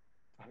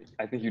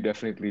 I think you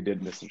definitely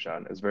did, Mr.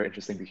 Chan. It's very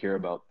interesting to hear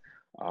about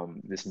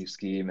this new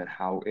scheme and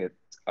how it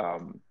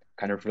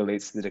kind of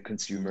relates to the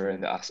consumer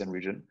in the ASEAN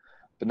region.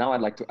 But now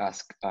I'd like to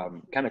ask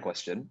kind of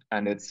question,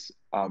 and it's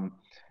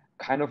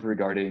kind of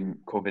regarding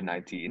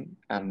COVID-19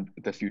 and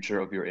the future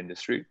of your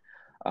industry.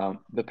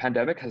 The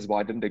pandemic has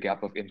widened the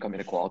gap of income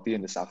inequality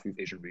in the Southeast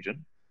Asian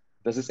region.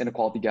 Does this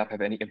inequality gap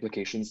have any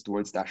implications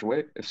towards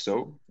StashAway? If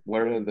so,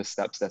 what are the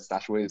steps that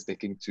StashAway is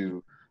taking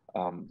to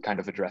kind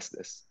of address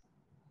this?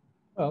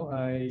 Well,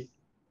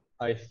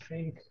 I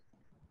think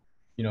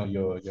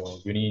you're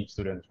uni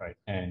students, right?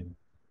 And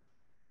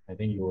I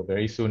think you will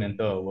very soon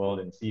enter a world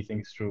and see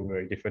things through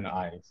very different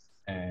eyes,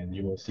 and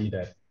you will see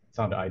that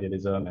some of the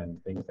idealism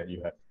and things that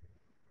you have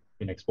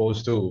been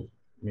exposed to,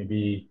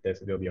 maybe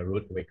there'll be a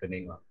rude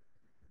awakening.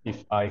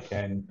 If I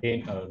can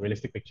paint a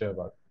realistic picture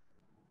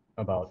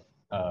about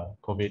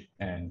COVID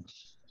and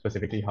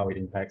specifically how it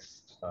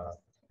impacts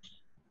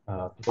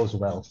people's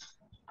wealth,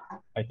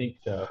 I think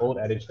the old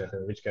adage that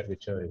the rich get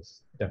richer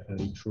is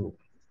definitely true.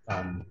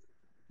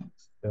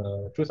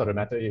 The truth of the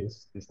matter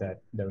is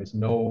that there is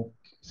no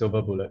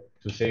silver bullet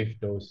to save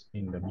those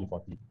in the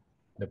B40.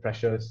 the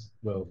pressures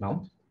will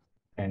mount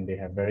and they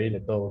have very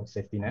little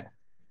safety net,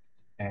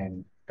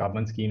 and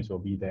government schemes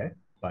will be there,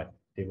 but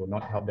they will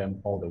not help them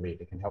all the way.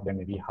 They can help them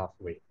maybe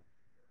halfway.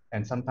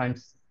 And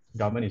sometimes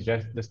government is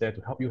just there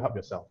to help you help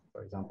yourself.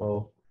 For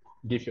example,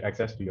 give you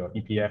access to your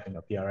EPF and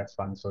your PRS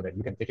funds so that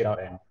you can take it out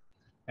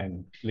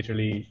and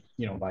literally,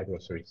 buy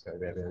groceries.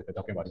 We're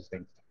talking about these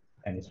things.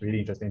 And it's really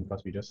interesting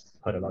because we just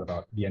heard a lot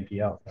about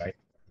DNPL, right?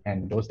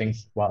 And those things,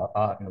 while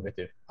are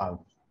innovative,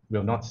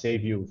 will not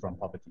save you from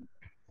poverty.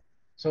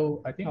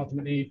 So I think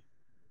ultimately,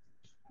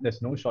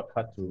 there's no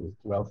shortcut to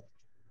wealth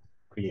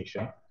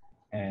creation.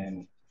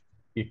 And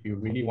if you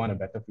really want a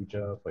better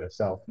future for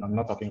yourself, I'm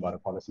not talking about a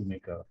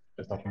policymaker,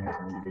 just talking as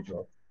an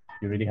individual,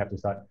 you really have to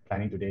start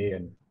planning today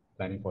and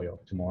planning for your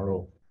tomorrow.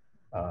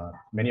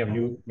 Many of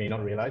you may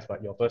not realize,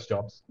 but your first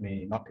jobs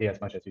may not pay as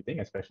much as you think,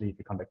 especially if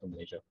you come back to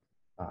Malaysia.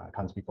 I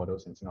can't speak for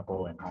those in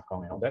Singapore and Hong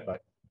Kong and all that,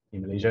 but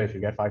in Malaysia, if you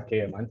get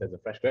 5K a month as a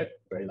fresh grad,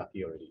 very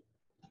lucky already,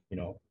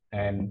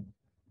 And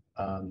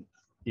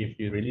if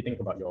you really think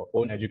about your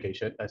own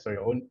education,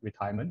 your own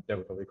retirement, that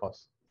would probably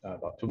cost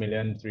about 2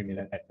 million, 3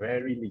 million at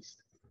very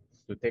least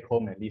to take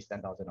home at least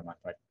 10,000 a month,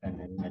 right? And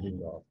then imagine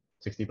you're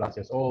 60 plus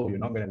years old, you're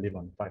not going to live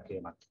on 5K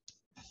a month.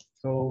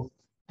 So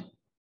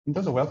in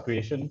terms of wealth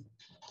creation,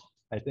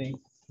 I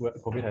think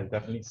COVID has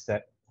definitely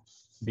set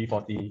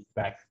B40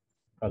 back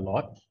a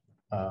lot.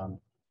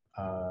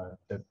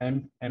 The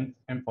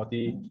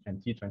M40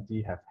 and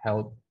T20 have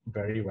held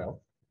very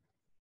well.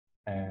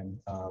 And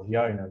we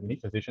are in a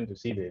unique position to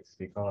see this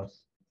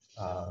because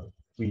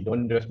we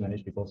don't just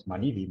manage people's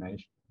money, we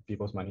manage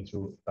people's money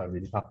through a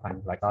really tough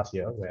time like last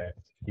year, where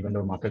even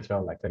though markets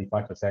fell like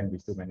 35%, we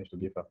still managed to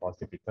give a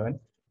positive return.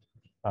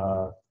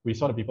 We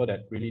saw the people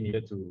that really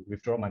needed to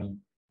withdraw money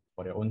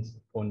for their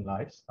own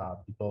lives,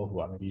 people who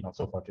are maybe not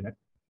so fortunate,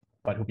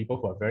 but people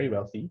who are very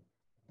wealthy,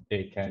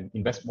 they can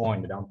invest more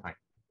in the downtime.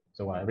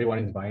 So while everyone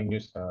is buying new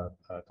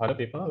toilet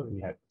paper, we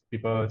had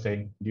people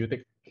saying,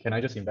 can I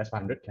just invest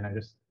 500? Can I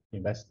just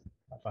invest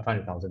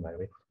 500,000, by the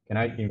way? Can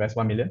I invest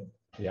 1 million?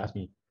 They asked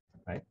me,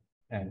 right?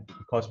 And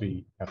of course,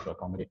 we have to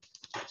accommodate.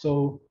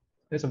 So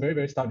there's a very,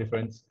 very stark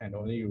difference, and the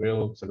only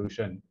real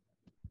solution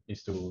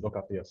is to look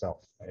after yourself.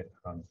 Right?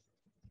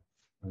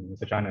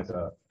 Mr. Chan, as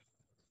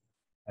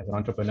an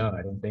entrepreneur,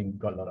 I don't think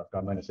got a lot of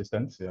government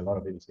assistance. A lot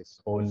of it is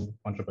his own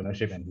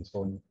entrepreneurship and his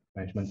own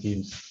management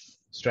team's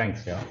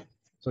strengths. Yeah.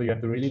 So you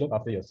have to really look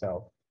after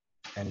yourself.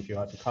 And if you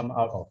are to come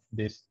out of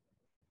this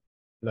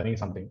learning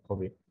something,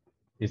 COVID,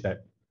 is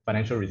that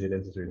financial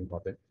resilience is really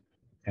important.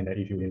 And that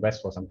if you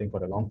invest for something for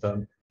the long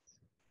term,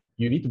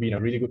 you need to be in a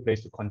really good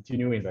place to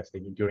continue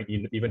investing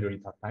even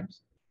during tough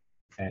times,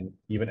 and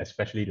even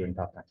especially during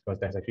tough times, because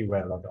that's actually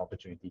where a lot of the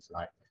opportunities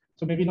lie.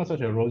 So maybe not such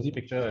a rosy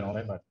picture and all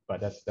that, but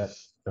that's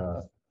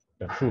the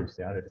truth,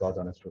 yeah, the God's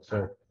honest truth.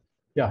 So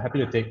yeah, happy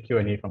to take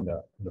Q&A from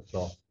the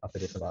floor after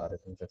this about other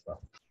things as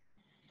well.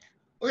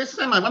 Okay,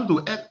 Sam, I want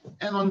to add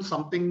on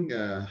something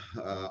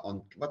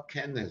on what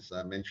Ken has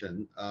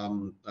mentioned.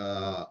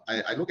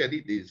 I look at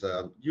it is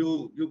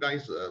you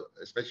guys,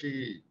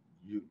 especially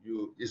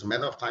you, it's a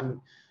matter of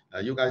time.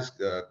 You guys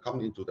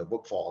come into the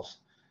workforce.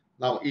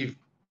 Now,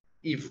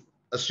 if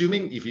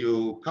assuming if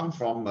you come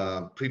from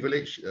a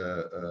privileged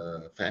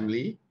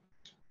family,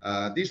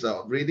 this is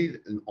really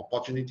an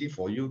opportunity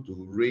for you to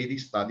really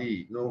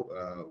study,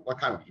 what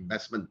kind of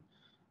investment,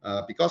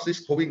 because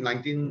this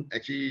COVID-19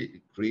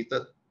 actually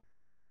created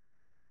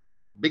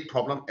big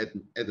problem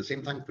at the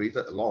same time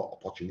created a lot of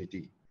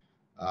opportunity.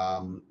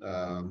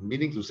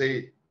 Meaning to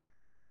say,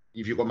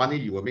 if you got money,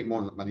 you will make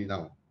more money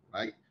now,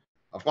 right?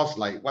 Of course,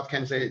 like what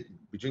Ken said,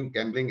 between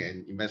gambling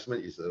and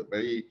investment is a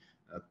very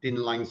thin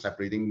line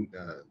separating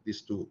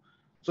these two.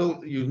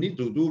 So you need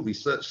to do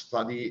research,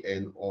 study,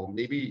 or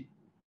maybe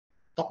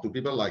talk to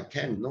people like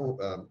Ken,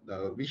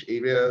 which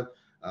area,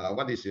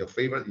 what is your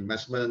favorite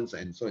investments,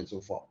 and so on and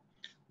so forth.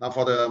 Now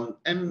for the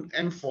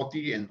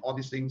M40 and all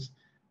these things,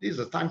 this is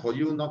a time for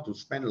you not to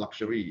spend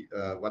luxury.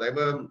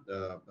 Whatever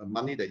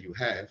money that you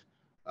have,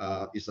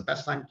 is the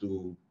best time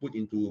to put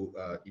into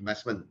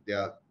investment.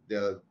 There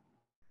are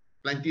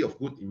plenty of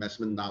good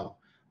investment now.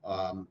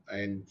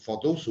 And for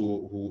those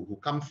who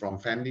come from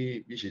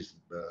family, which is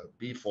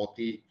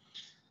B40,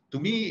 to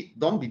me,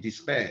 don't be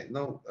despair.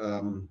 No,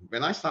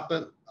 when I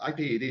started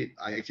IPAD,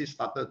 I actually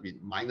started with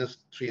minus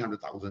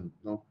 300,000.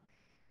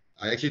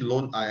 I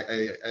actually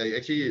I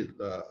actually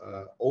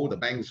owe the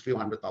banks few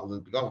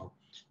 100,000 because of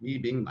me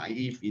being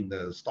naive in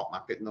the stock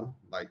market.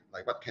 Like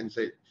what Ken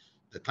said,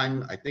 the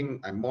time I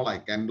think I'm more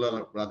like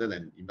gambler rather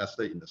than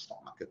investor in the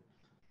stock market.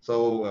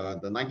 So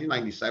the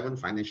 1997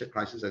 financial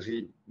crisis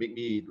actually made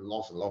me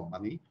lost a lot of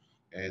money,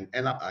 and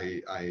end up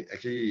I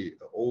actually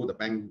owe the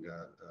bank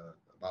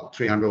about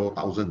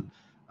 300,000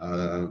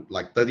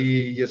 like 30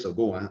 years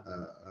ago.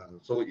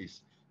 So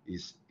is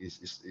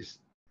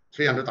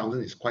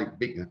 300,000 is quite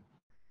big.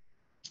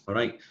 All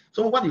right.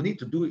 So what you need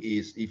to do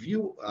is, if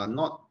you are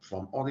not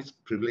from all this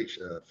privileged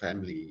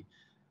family,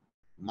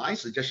 my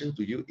suggestion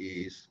to you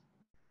is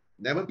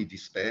never be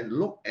despair.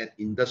 Look at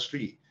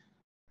industry.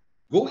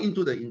 Go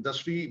into the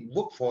industry,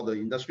 work for the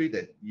industry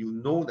that you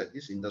know that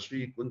this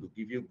industry is going to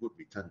give you good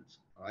returns,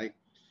 right?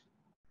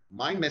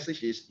 My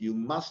message is you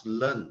must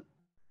learn.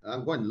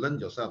 Go and learn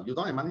yourself. You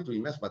don't have money to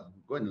invest, but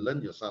go and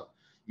learn yourself.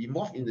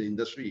 Involve in the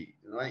industry,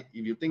 right?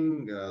 If you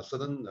think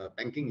certain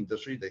banking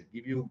industry that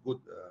give you good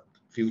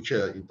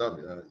future in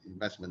terms of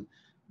investment,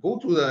 go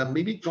to the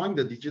maybe join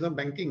the digital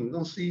banking.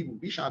 See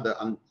which are the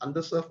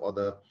underserved or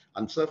the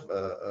unserved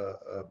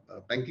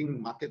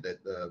banking market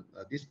that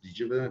this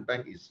digital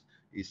bank is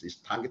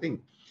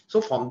targeting. So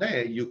from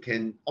there, you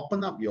can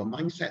open up your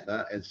mindset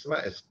as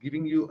well as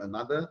giving you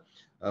another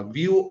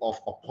view of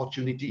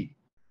opportunity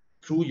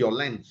through your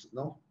lens,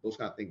 those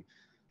kind of things.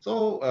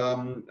 So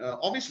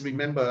always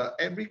remember,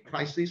 every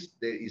crisis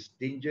there is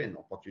danger and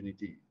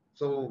opportunity.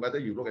 So whether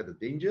you look at the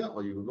danger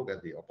or you look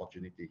at the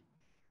opportunity.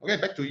 Okay,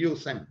 back to you,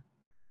 Sam.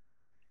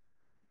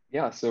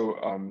 Yeah, so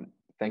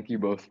thank you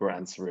both for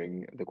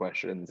answering the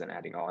questions and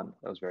adding on.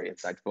 That was very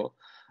insightful.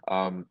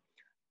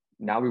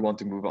 Now we want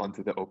to move on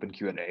to the open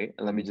Q&A.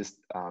 And let me just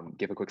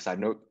give a quick side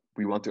note.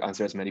 We want to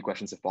answer as many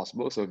questions as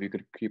possible. So if you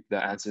could keep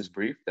the answers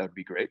brief, that would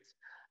be great.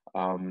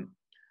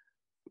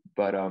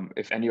 But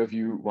if any of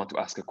you want to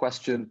ask a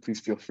question, please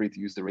feel free to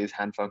use the raise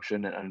hand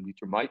function and unmute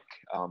your mic.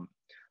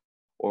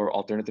 Or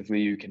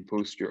alternatively, you can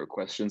post your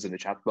questions in the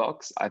chat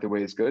box. Either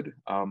way is good.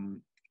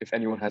 If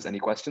anyone has any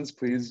questions,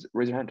 please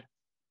raise your hand.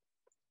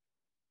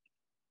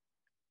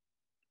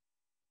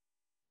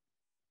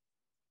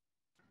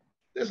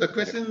 There's a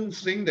question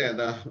saying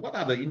that what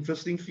are the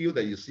interesting fields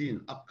that you see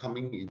in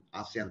upcoming in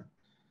ASEAN?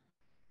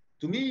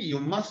 To me, you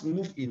must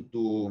move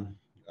into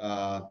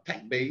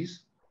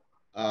tech-based.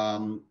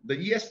 The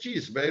ESG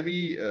is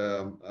very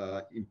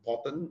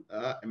important,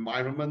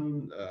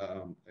 environment,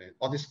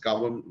 all this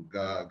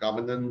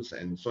governance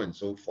and so on and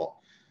so forth.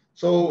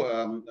 So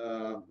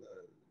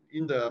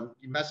in the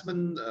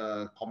investment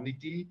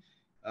community,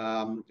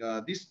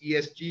 this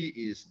ESG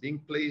is being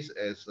placed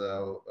as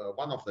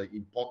one of the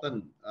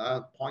important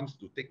points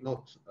to take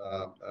note.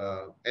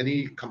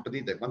 Any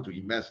company that want to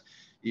invest,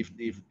 if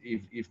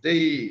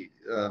they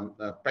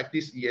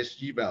practice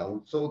ESG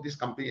well, so this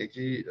company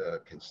actually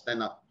can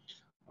stand up,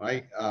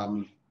 right?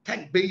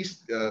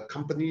 Tech-based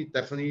company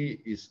definitely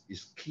is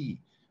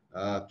key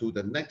to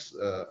the next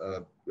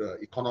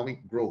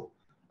economic growth.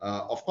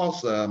 Of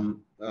course,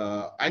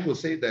 I would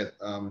say that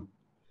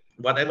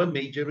whatever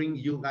majoring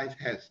you guys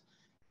has,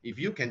 if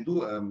you can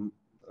do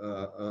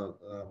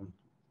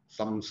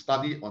some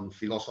study on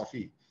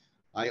philosophy,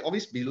 I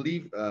always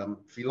believe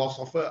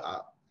philosophers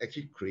are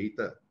actually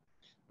creator,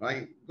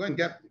 right? Go and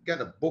get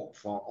a book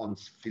on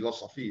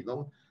philosophy,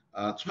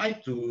 try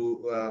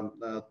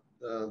to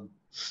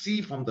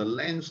see from the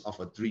lens of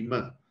a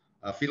dreamer.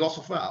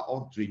 Philosophers are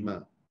all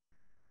dreamer,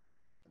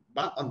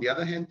 but on the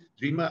other hand,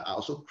 dreamer are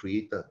also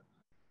creator,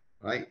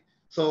 right?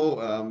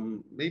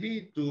 So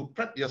maybe to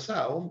prep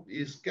yourself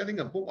is getting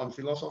a book on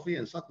philosophy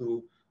and start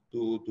to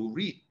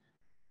read.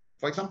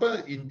 For example,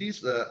 in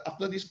this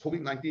after this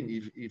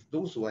COVID-19, if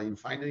those who are in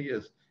final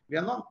years, we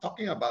are not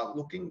talking about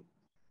looking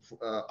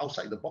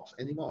outside the box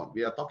anymore.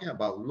 We are talking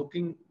about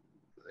looking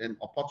an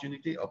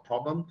opportunity, a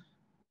problem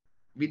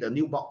with a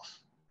new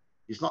box.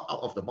 It's not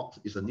out of the box,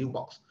 it's a new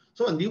box.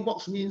 So a new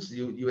box means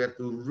you have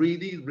to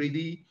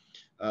really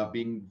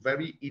being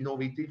very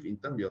innovative in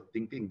terms of your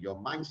thinking. Your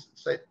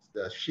mindset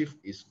shift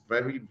is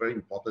very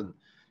important.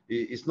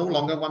 It's no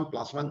longer 1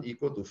 + 1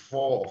 =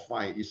 4 or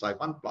 5. It's like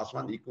 1 +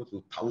 1 =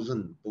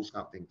 1,000, those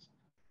kind of things,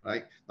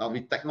 right? Now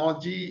with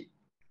technology,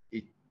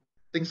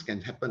 things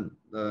can happen,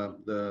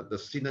 the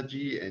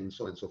synergy and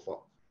so on and so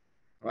forth,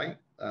 right?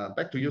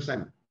 Back to you,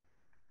 Sam.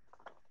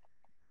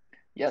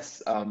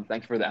 Yes,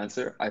 thank you for the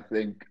answer. I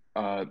think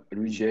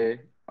Ruje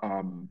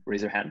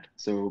raise your hand,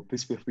 so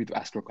please feel free to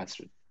ask your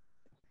question.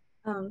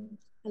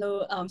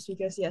 Hello,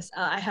 speakers. Yes,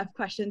 I have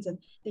questions, and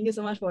thank you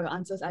so much for your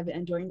answers. I've been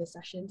enjoying the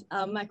sessions.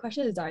 My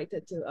question is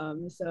directed to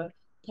Mr.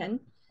 Ken.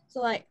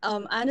 So I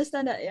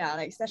understand that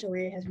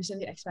StashAway has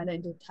recently expanded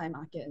into Thai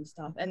market and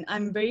stuff, and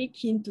I'm very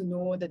keen to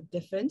know the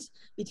difference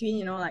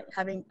between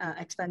having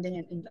expanding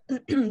and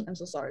I'm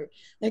so sorry,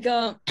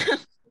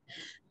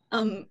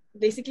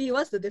 basically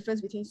what's the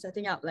difference between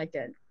setting up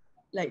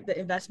the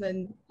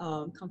investment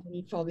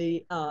company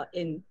probably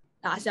in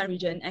the ASEAN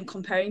region and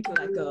comparing to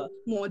a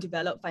more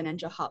developed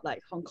financial hub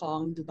like Hong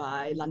Kong,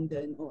 Dubai,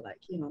 London, or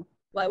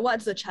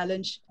what's the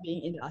challenge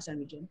being in the ASEAN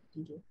region?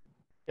 Thank you.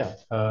 Yeah,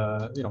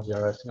 we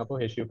are a Singapore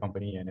HQ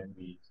company, and then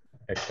we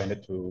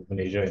expanded to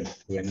Malaysia in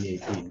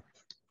 2018,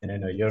 and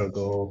then a year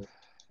ago,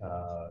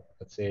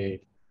 let's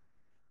say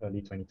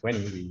early 2020,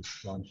 we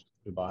launched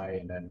Dubai,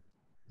 and then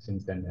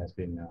since then has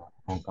been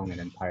Hong Kong and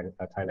then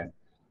Thailand.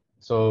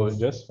 So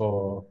just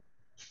for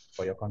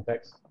your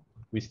context,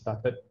 we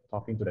started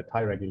talking to the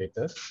Thai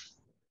regulators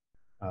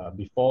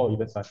before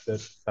even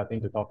starting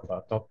to talk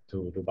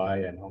to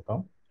Dubai and Hong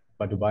Kong.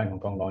 But Dubai and Hong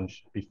Kong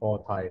launched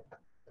before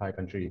Thai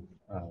country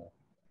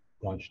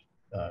launched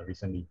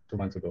recently, 2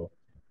 months ago.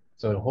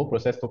 So the whole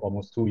process took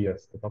almost 2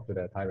 years to talk to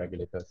the Thai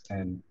regulators.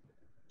 And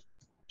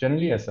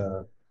generally, as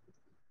a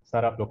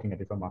startup looking at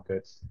different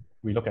markets,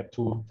 we look at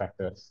 2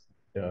 factors.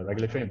 the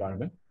regulatory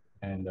environment,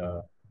 and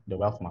the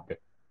wealth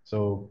market.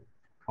 So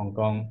Hong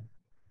Kong,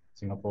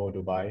 Singapore,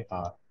 Dubai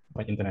are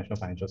international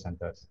financial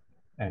centers,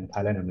 and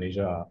Thailand and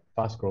Malaysia are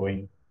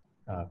fast-growing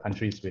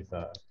countries with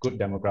good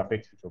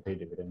demographics, which will pay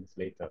dividends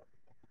later.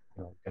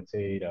 You can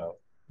say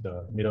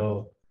the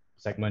middle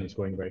segment is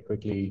growing very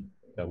quickly.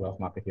 The wealth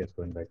market here is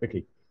growing very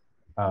quickly.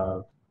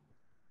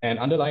 And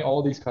underlying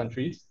all these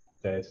countries,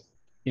 there's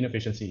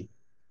inefficiency.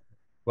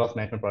 Wealth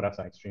management products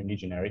are extremely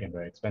generic and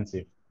very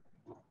expensive.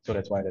 So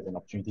that's why there's an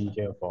opportunity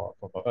here for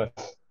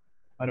us.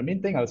 Now, the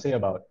main thing I would say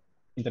about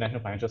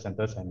international financial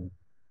centers and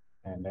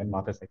then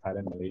markets like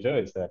Thailand and Malaysia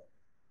is that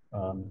there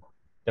are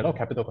a lot of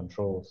capital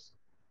controls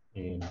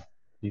in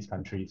these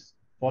countries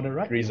for the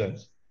right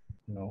reasons.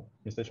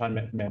 Mr.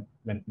 Chan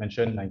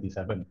mentioned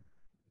 97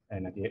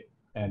 and 98,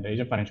 and the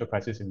Asian financial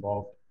crisis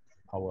involved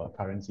our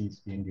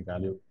currencies being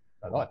devalued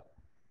a lot.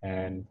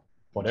 And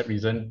for that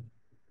reason,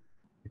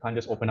 you can't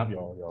just open up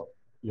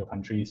your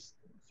country's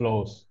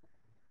flows.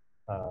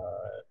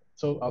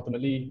 So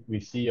ultimately, we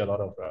see a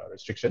lot of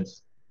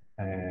restrictions,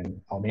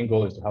 and our main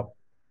goal is to help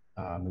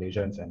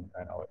Malaysians and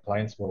our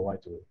clients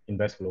worldwide to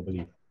invest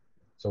globally.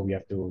 So we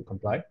have to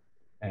comply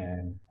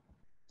and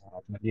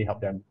ultimately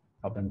help them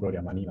grow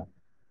their money.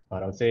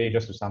 But I would say,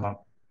 just to sum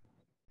up,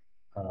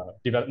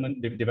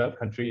 developed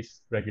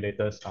countries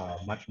regulators are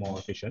much more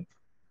efficient.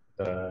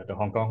 The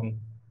Hong Kong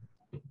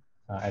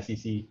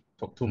SEC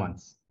took 2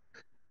 months.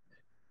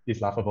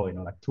 It's laughable,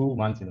 like 2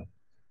 months.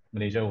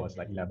 Malaysia was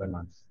like 11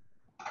 months.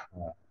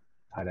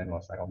 Thailand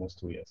was like almost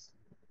 2 years.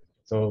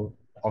 So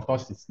of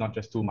course, it's not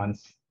just 2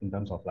 months in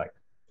terms of like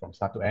from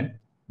start to end,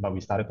 but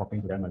we started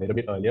talking to them a little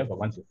bit earlier. But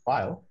once you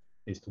file,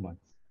 it's 2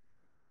 months.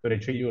 So they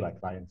treat you like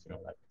clients.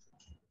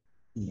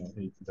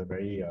 It's a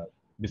very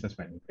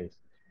business-friendly place.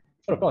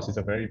 But of course, it's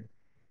a very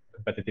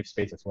competitive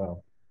space as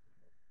well.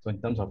 So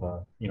in terms of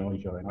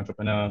if you're an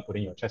entrepreneur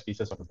putting your chess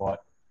pieces on the board,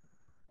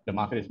 the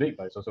market is big,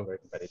 but it's also very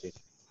competitive.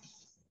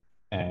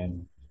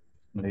 And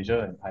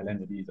Malaysia and Thailand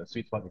maybe is a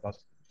sweet spot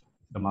because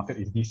the market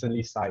is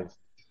decently sized,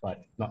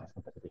 but not as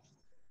competitive.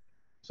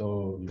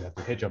 So you have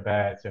to hedge your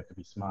bets, you have to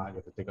be smart, you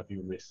have to take a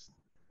few risks.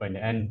 But in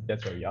the end,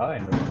 that's where we are,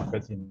 and those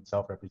markets in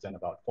itself represent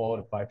about $4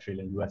 to $5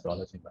 trillion US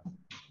in value.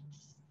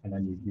 And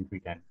then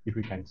if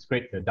we can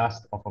scrape the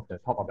dust off of the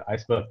top of the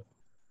iceberg,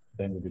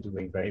 then we'll be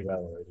doing very well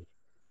already.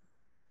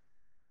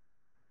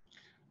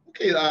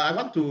 Okay, I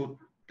want to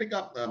pick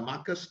up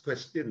Marcus'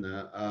 question.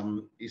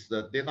 Is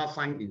the data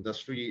science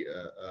industry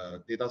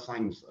data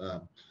science?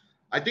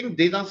 I think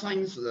data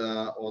science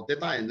or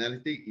data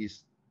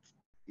analytics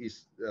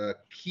is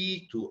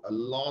key to a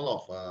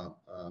lot of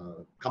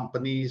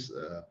companies'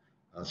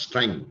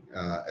 strength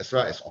as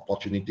well as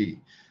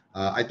opportunity.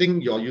 I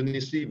think your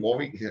university,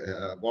 Warwick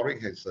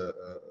has a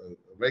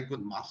very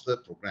good master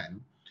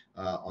program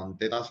on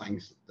data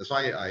science. That's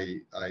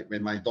why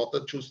when my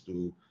daughter chose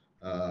to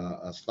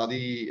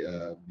study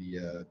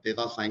the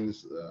data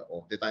science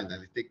or data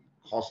analytics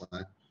course,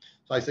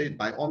 so I said,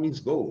 by all means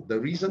go. The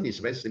reason is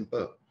very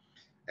simple.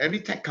 Every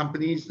tech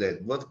companies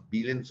that worth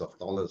billions of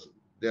dollars,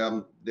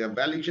 their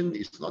valuation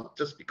is not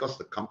just because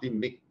the company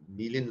make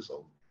millions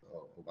of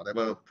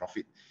whatever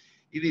profit.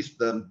 It is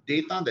the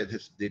data that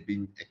they've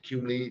been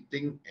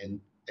accumulating, and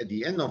at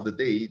the end of the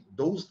day,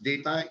 those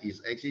data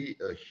is actually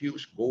a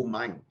huge gold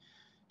mine,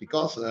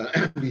 because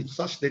with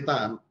such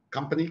data,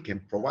 company can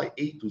provide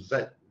A to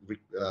Z,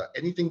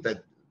 anything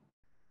that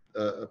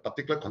a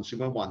particular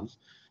consumer wants.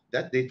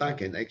 That data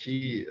can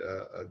actually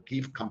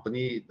give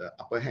company the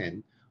upper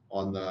hand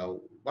on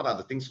what are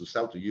the things to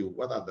sell to you,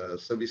 what are the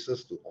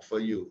services to offer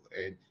you,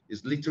 and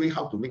it's literally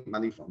how to make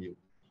money from you.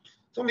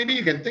 So maybe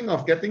you can think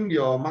of getting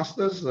your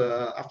master's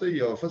after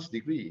your first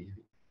degree,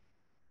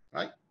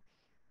 right?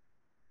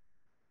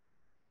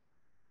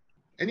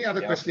 Any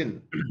other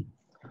question?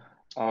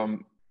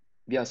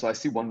 Yeah, so I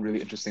see one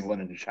really interesting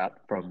one in the chat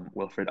from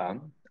Wilfred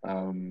Ang.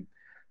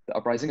 The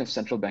uprising of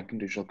central banking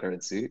digital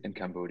currency in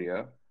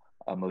Cambodia,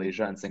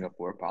 Malaysia, and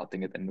Singapore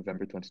piloting it in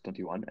November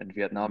 2021, and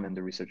Vietnam and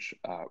the research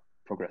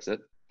progress it.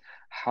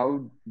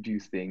 How do you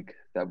think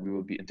that we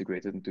will be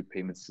integrated into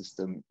payment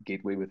system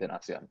gateway within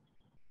ASEAN?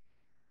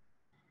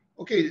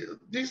 Okay,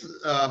 this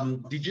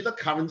digital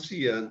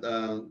currency,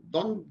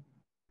 don't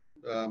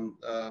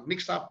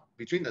mix up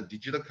between a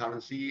digital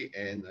currency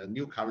and a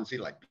new currency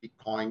like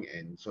Bitcoin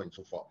and so on and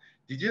so forth.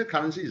 Digital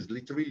currency is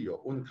literally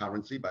your own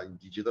currency, but in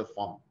digital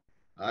form.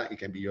 It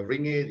can be your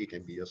ringgit, it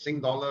can be your Sing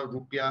dollar,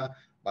 rupiah,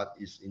 but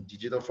it's in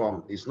digital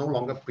form. It's no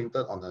longer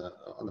printed on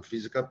a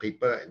physical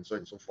paper and so on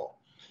and so forth.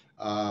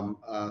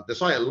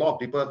 That's why a lot of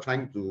people are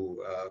trying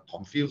to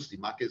confuse the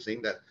market,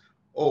 saying that,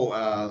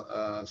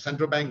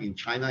 central bank in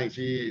China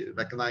actually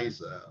recognize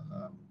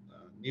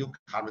new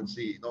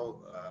currency.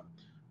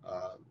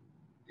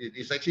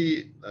 It's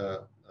actually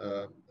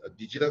a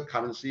digital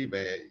currency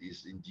where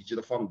it's in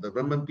digital form. The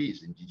renminbi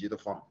is in digital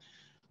form.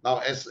 Now,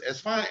 as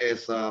far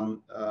as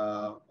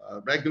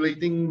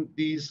regulating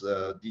these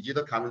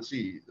digital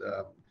currency,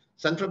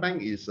 central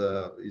bank is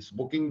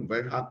working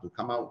very hard to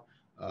come out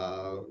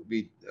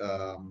with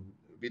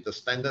the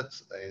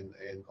standards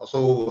and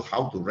also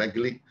how to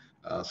regulate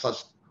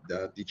such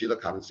the digital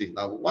currency.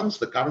 Now, once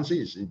the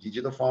currency is in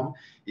digital form,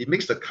 it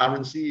makes the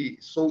currency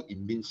so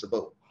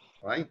invincible,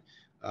 right?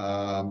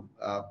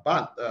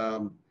 But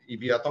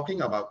if you are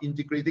talking about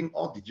integrating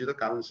all digital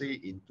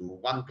currency into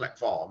one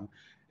platform,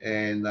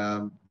 and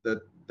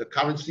the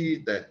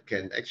currency that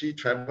can actually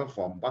travel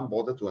from one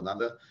border to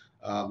another,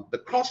 the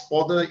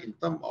cross-border in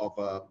terms of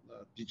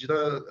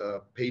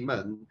digital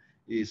payment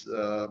is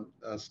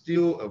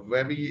still a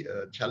very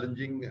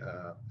challenging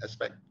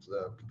aspect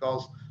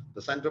because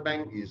the central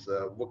bank is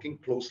working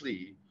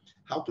closely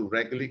how to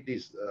regulate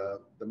this.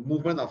 The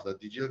movement of the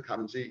digital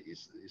currency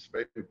is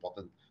very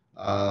important.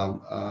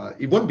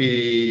 It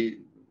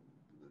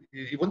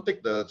won't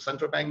take the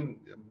central bank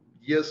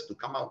years to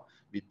come out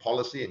with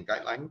policy and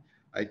guideline.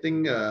 I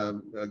think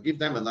give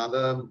them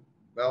another,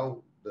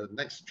 well, the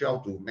next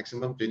 12 to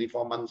maximum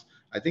 24 months,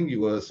 I think you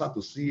will start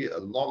to see a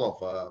lot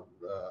of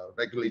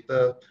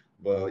regulator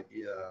will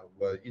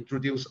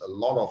introduce a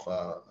lot of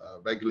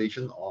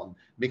regulation on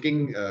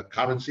making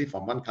currency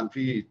from one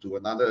country to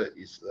another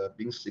is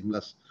being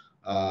seamless.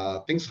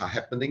 Things are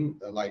happening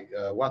like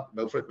what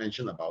Wilfred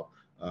mentioned about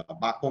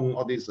Bakong,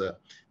 all these.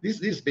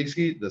 This is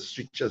basically the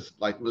switches.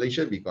 Like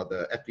Malaysia, we got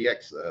the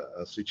FPX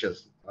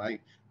switches,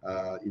 right?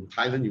 In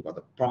Thailand, you got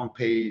the prompt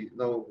pay. You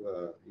know,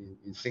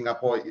 in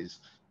Singapore is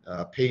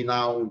pay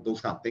now, those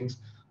kind of things.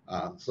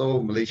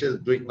 So Malaysia is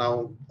doing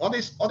now. All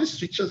these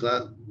switches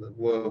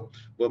will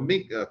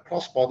make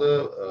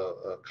cross-border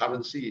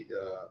currency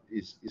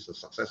is a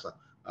success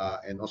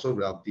and also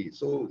reality.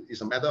 So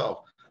it's a matter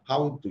of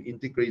how to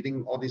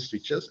integrating all these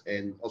switches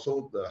and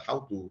also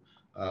how to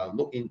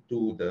look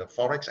into the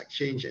forex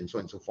exchange and so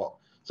on and so forth.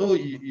 So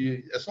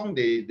as long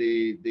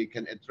they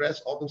can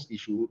address all those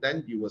issues,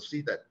 then you will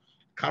see that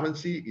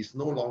currency is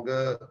no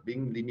longer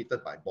being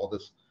limited by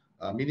borders.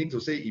 Meaning to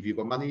say, if you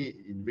got money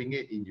in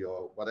ringgit in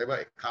your whatever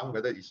account,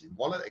 whether it's in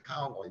wallet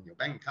account or in your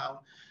bank account,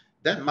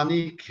 that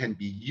money can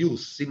be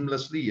used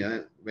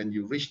seamlessly. When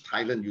you reach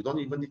Thailand, you don't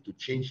even need to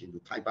change into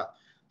Thai baht.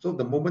 So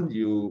the moment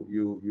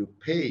you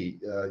pay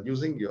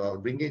using your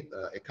ringgit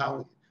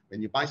account,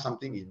 when you buy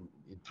something in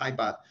Thai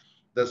baht,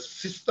 the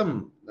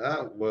system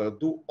will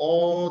do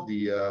all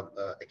the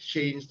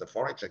exchange, the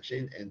forex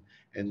exchange,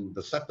 and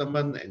the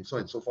settlement and so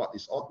on and so forth.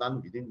 It's all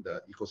done within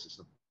the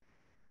ecosystem,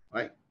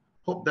 right?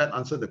 Hope that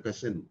answered the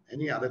question.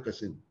 Any other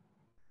question?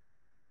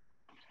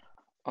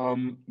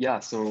 Yeah,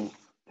 so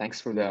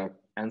thanks for the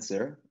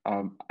answer.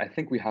 I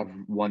think we have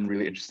one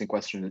really interesting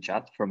question in the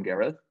chat from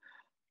Gareth.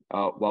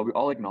 While we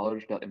all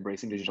acknowledge that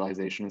embracing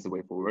digitalization is the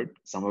way forward,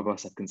 some of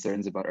us have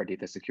concerns about our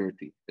data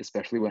security,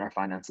 especially when our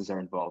finances are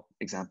involved,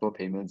 example,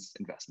 payments,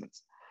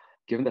 investments.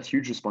 Given that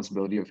huge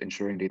responsibility of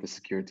ensuring data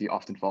security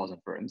often falls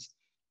on firms,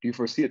 do you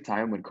foresee a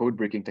time when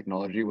code-breaking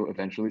technology will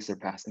eventually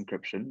surpass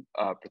encryption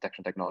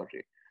protection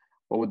technology?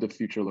 What would the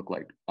future look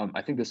like?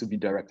 I think this would be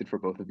directed for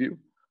both of you.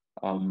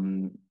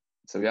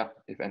 So yeah,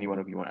 if any one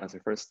of you want to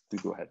answer first, do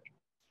go ahead.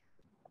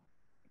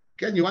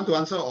 Ken, you want to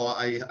answer, or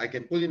I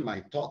can put in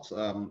my thoughts?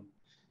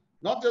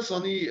 Not just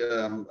only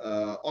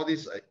all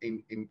this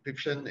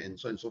encryption and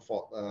so on and so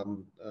forth.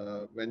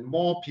 When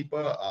more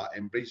people are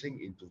embracing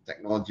into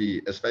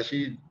technology,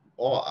 especially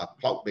all are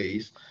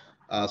cloud-based,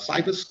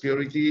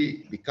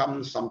 cybersecurity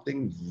becomes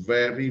something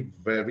very,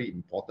 very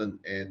important,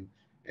 and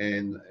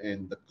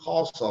the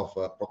cost of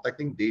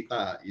protecting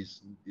data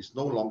is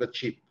no longer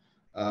cheap.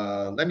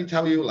 Let me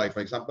tell you, like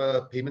for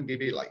example, payment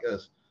gateway like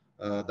us,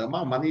 the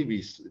amount of money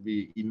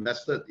we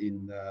invested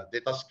in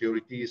data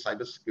security,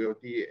 cyber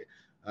security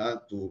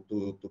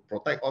to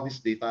protect all this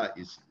data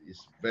is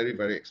very,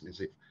 very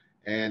expensive,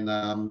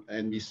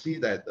 and we see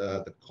that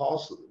the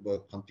cost will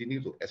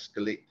continue to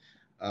escalate.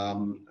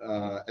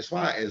 As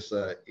far as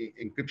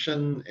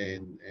encryption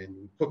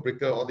and code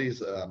breaker, all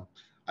these,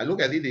 I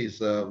look at it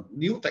as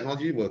new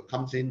technology will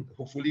come in.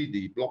 Hopefully,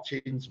 the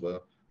blockchains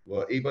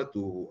were able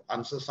to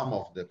answer some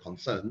of the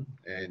concern,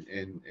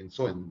 and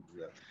so on.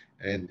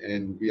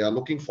 And we are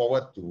looking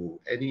forward to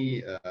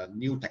any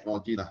new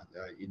technology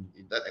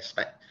in that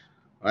aspect,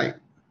 right?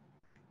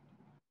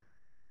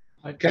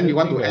 Ken, you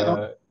want to add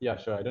on? Yeah,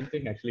 sure. I don't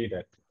think actually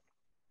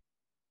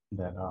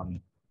that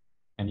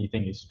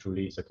anything is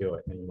truly secure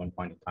at any one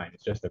point in time.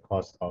 It's just the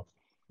cost of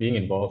being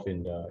involved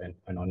in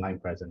an online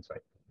presence,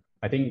 right?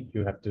 I think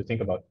you have to think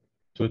about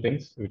two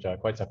things which are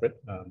quite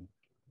separate.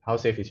 How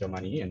safe is your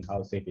money and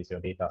how safe is your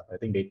data? I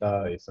think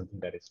data is something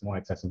that is more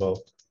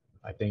accessible.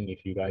 I think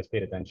if you guys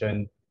paid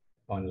attention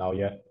on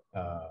Laoyat,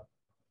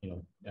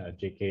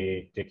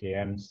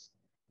 JKM's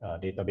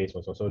database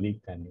was also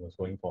leaked, and it was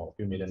going for a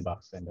few $million,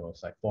 and there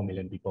was like 4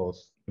 million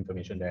people's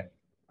information there.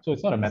 So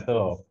it's not a matter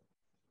of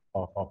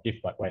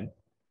if but when.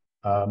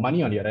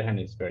 Money, on the other hand,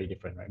 is very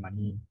different, right?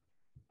 Money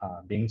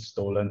being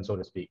stolen, so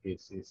to speak,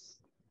 is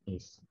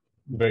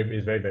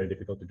very, very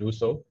difficult to do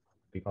so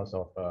because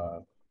of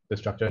the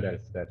structure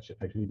that's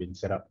actually been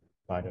set up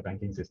by the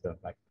banking system.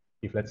 Like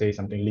if let's say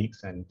something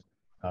leaks and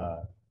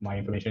my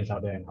information is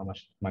out there and how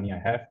much money I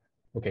have,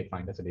 okay,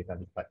 fine, that's a data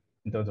leak. But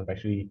in terms of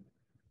actually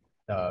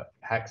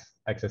hacks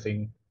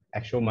accessing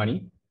actual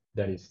money,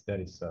 that is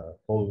a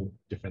whole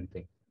different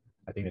thing.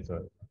 I think it's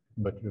a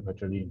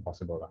virtually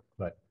impossible.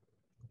 But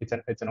it's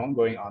an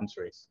ongoing arms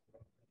race,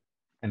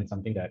 and it's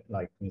something that,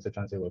 like Mr.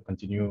 Chan said, will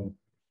continue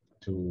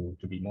to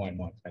be more and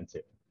more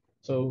expensive.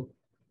 So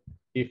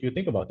if you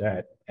think about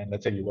that, and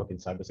let's say you work in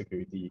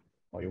cybersecurity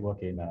or you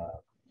work in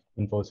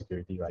info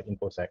security, right,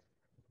 infosec,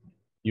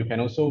 you can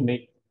also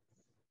make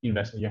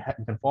investment.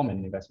 You can form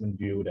an investment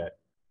view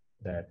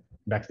that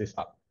backs this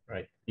up,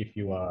 right? If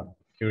you are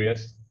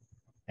curious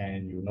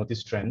and you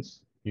notice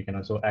trends, you can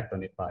also act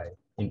on it by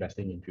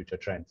investing in future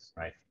trends,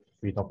 right?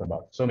 We talked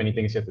about so many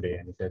things here today,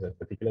 and if there's a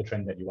particular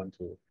trend that you want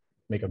to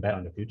make a bet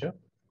on the future,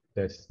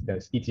 there's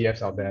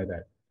ETFs out there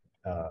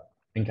that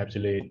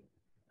encapsulate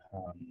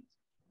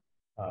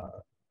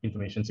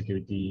information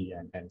security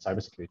and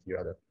cybersecurity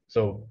rather.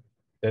 So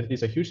there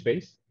is a huge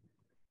space.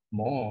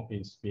 More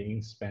is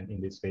being spent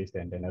in this space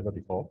than ever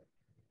before.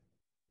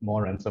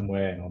 More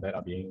ransomware and all that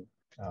are being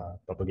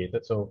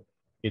propagated. So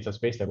it's a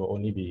space that will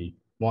only be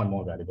more and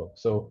more valuable.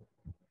 So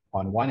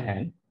on one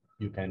hand,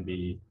 you can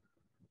be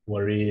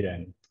worried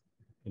and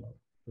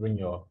wring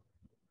your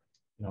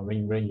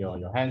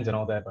hands and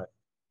all that, but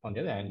on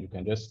the other hand, you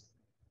can just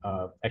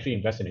actually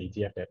invest in an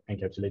ETF that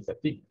encapsulates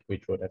that theme,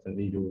 which will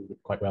definitely do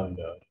quite well in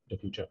the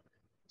future.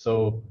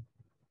 So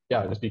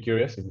yeah, just be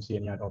curious if you see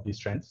any of these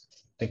trends.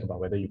 Think about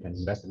whether you can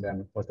invest in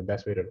them. What's the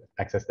best way to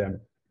access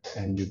them,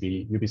 and you'll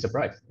be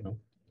surprised.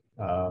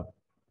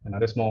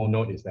 Another small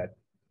note is that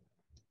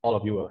all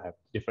of you will have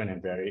different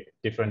and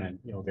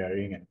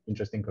varying and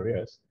interesting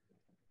careers.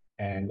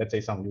 And let's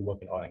say some of you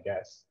work in oil and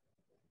gas,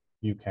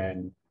 you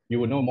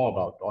will know more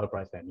about the oil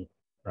price than me,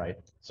 right?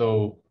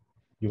 So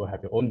you will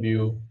have your own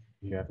view.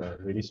 You have a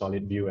really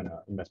solid view and an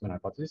investment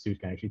hypothesis. You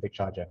can actually take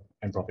charge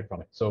and profit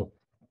from it. So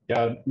there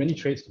are many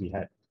trades to be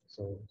had.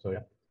 So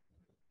yeah.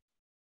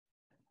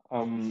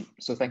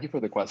 So thank you for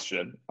the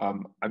question.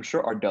 I'm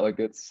sure our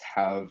delegates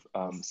have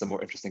some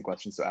more interesting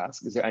questions to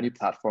ask. Is there any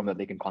platform that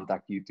they can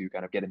contact you to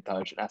kind of get in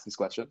touch and ask these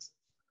questions?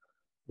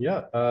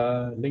 Yeah,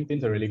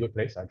 LinkedIn's a really good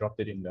place. I dropped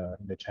it in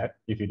the chat.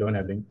 If you don't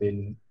have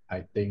LinkedIn,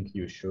 I think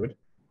you should.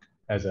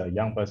 As a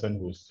young person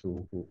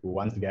who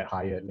wants to get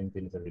hired,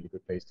 LinkedIn is a really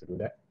good place to do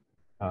that.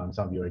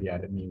 Some of you already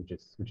added me,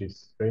 which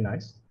is very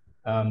nice.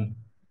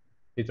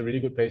 It's a really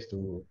good place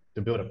to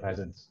build a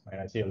presence.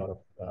 Right? I see a lot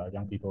of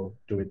young people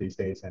do it these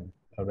days, and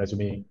a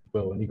resume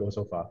will only go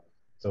so far.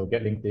 So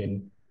get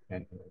LinkedIn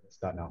and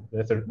start now.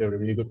 They're a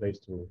really good place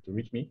to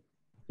reach me.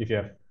 If you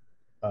have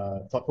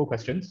thoughtful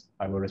questions,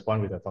 I will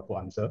respond with a thoughtful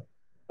answer.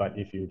 But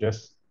if you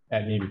just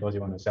add me because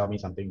you want to sell me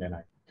something, then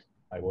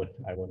I won't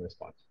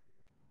respond.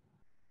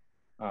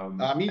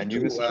 Me and too.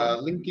 you, Mr.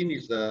 Chan? LinkedIn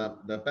is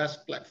the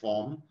best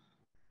platform.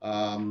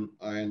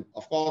 And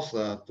of course,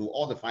 to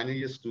all the final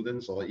year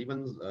students or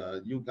even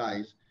you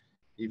guys,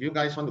 if you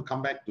guys want to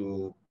come back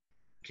to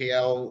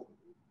KL,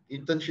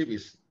 internship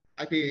is,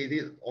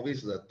 IPA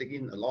always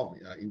taking a lot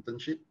of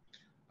internship.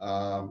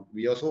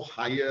 We also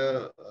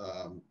hire,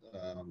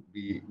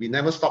 we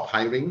never stop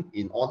hiring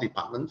in all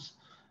departments.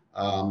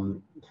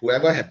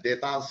 Whoever have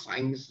data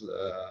science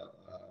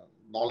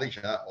knowledge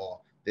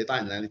or data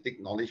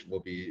analytic knowledge will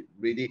be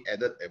really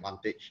added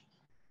advantage.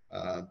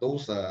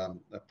 Those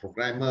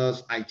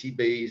programmers, IT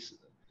based,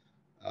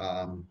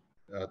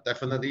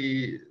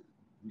 definitely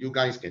you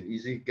guys can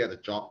easily get a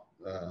job.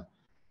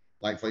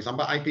 Like for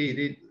example, IPA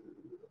did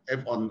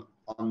on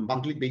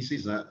monthly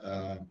basis,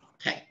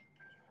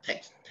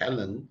 tech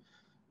talent,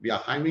 we are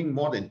hiring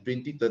more than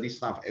 20-30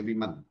 staff every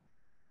month.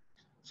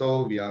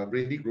 So we are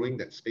really growing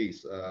that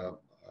space.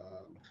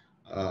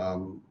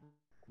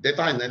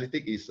 Data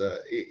analytics is an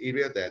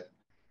area that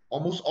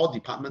almost all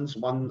departments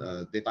want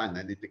data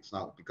analytics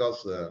now,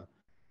 because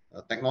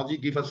technology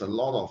gives us a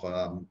lot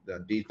of the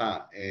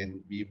data,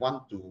 and we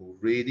want to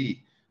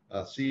really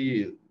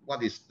see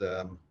what is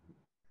the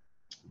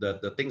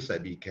things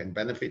that we can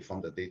benefit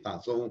from the data.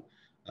 So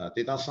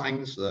data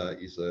science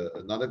is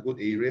another good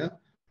area.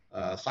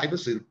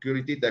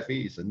 Cybersecurity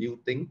definitely is a new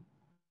thing.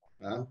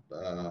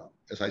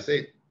 As I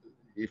said,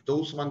 if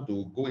those want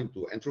to go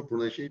into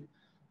entrepreneurship,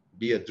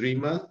 be a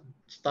dreamer,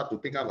 start to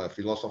pick up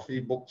philosophy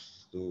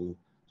books to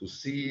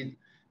see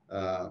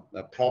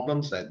the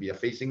problems that we are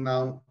facing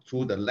now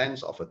through the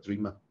lens of a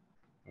dreamer,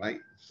 right?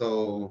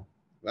 So,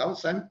 well,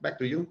 Sam, back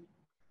to you.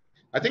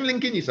 I think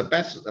LinkedIn is the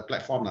best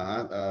platform.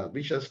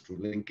 Reach us through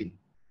LinkedIn.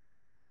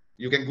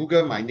 You can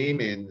Google my name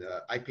and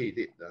I paid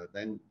it.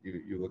 Then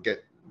you will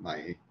get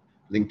my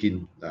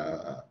LinkedIn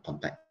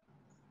contact.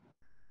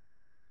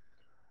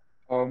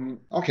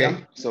 Okay. Yeah,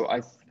 so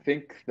I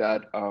think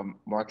that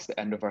marks the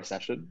end of our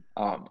session.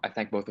 I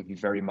thank both of you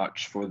very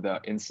much for the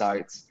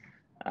insights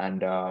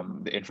and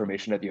the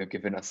information that you have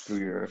given us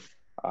through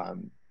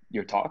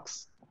your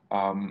talks.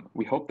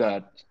 We hope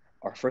that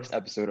our first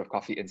episode of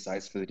Coffee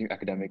Insights for the new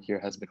academic year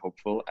has been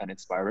hopeful and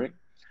inspiring.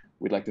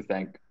 We'd like to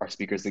thank our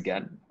speakers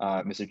again,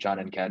 Mr. Chan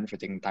and Ken, for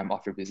taking time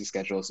off your busy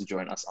schedules to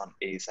join us on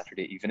a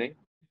Saturday evening.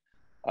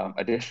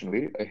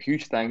 Additionally, a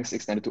huge thanks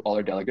extended to all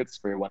our delegates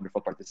for your wonderful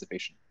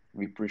participation.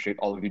 We appreciate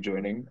all of you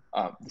joining,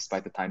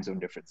 despite the time zone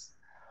difference.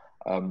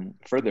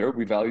 Further,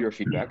 we value your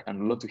feedback and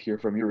would love to hear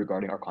from you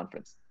regarding our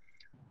conference.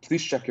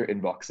 Please check your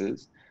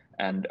inboxes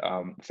and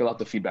fill out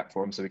the feedback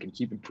form so we can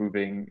keep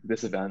improving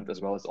this event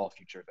as well as all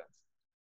future events.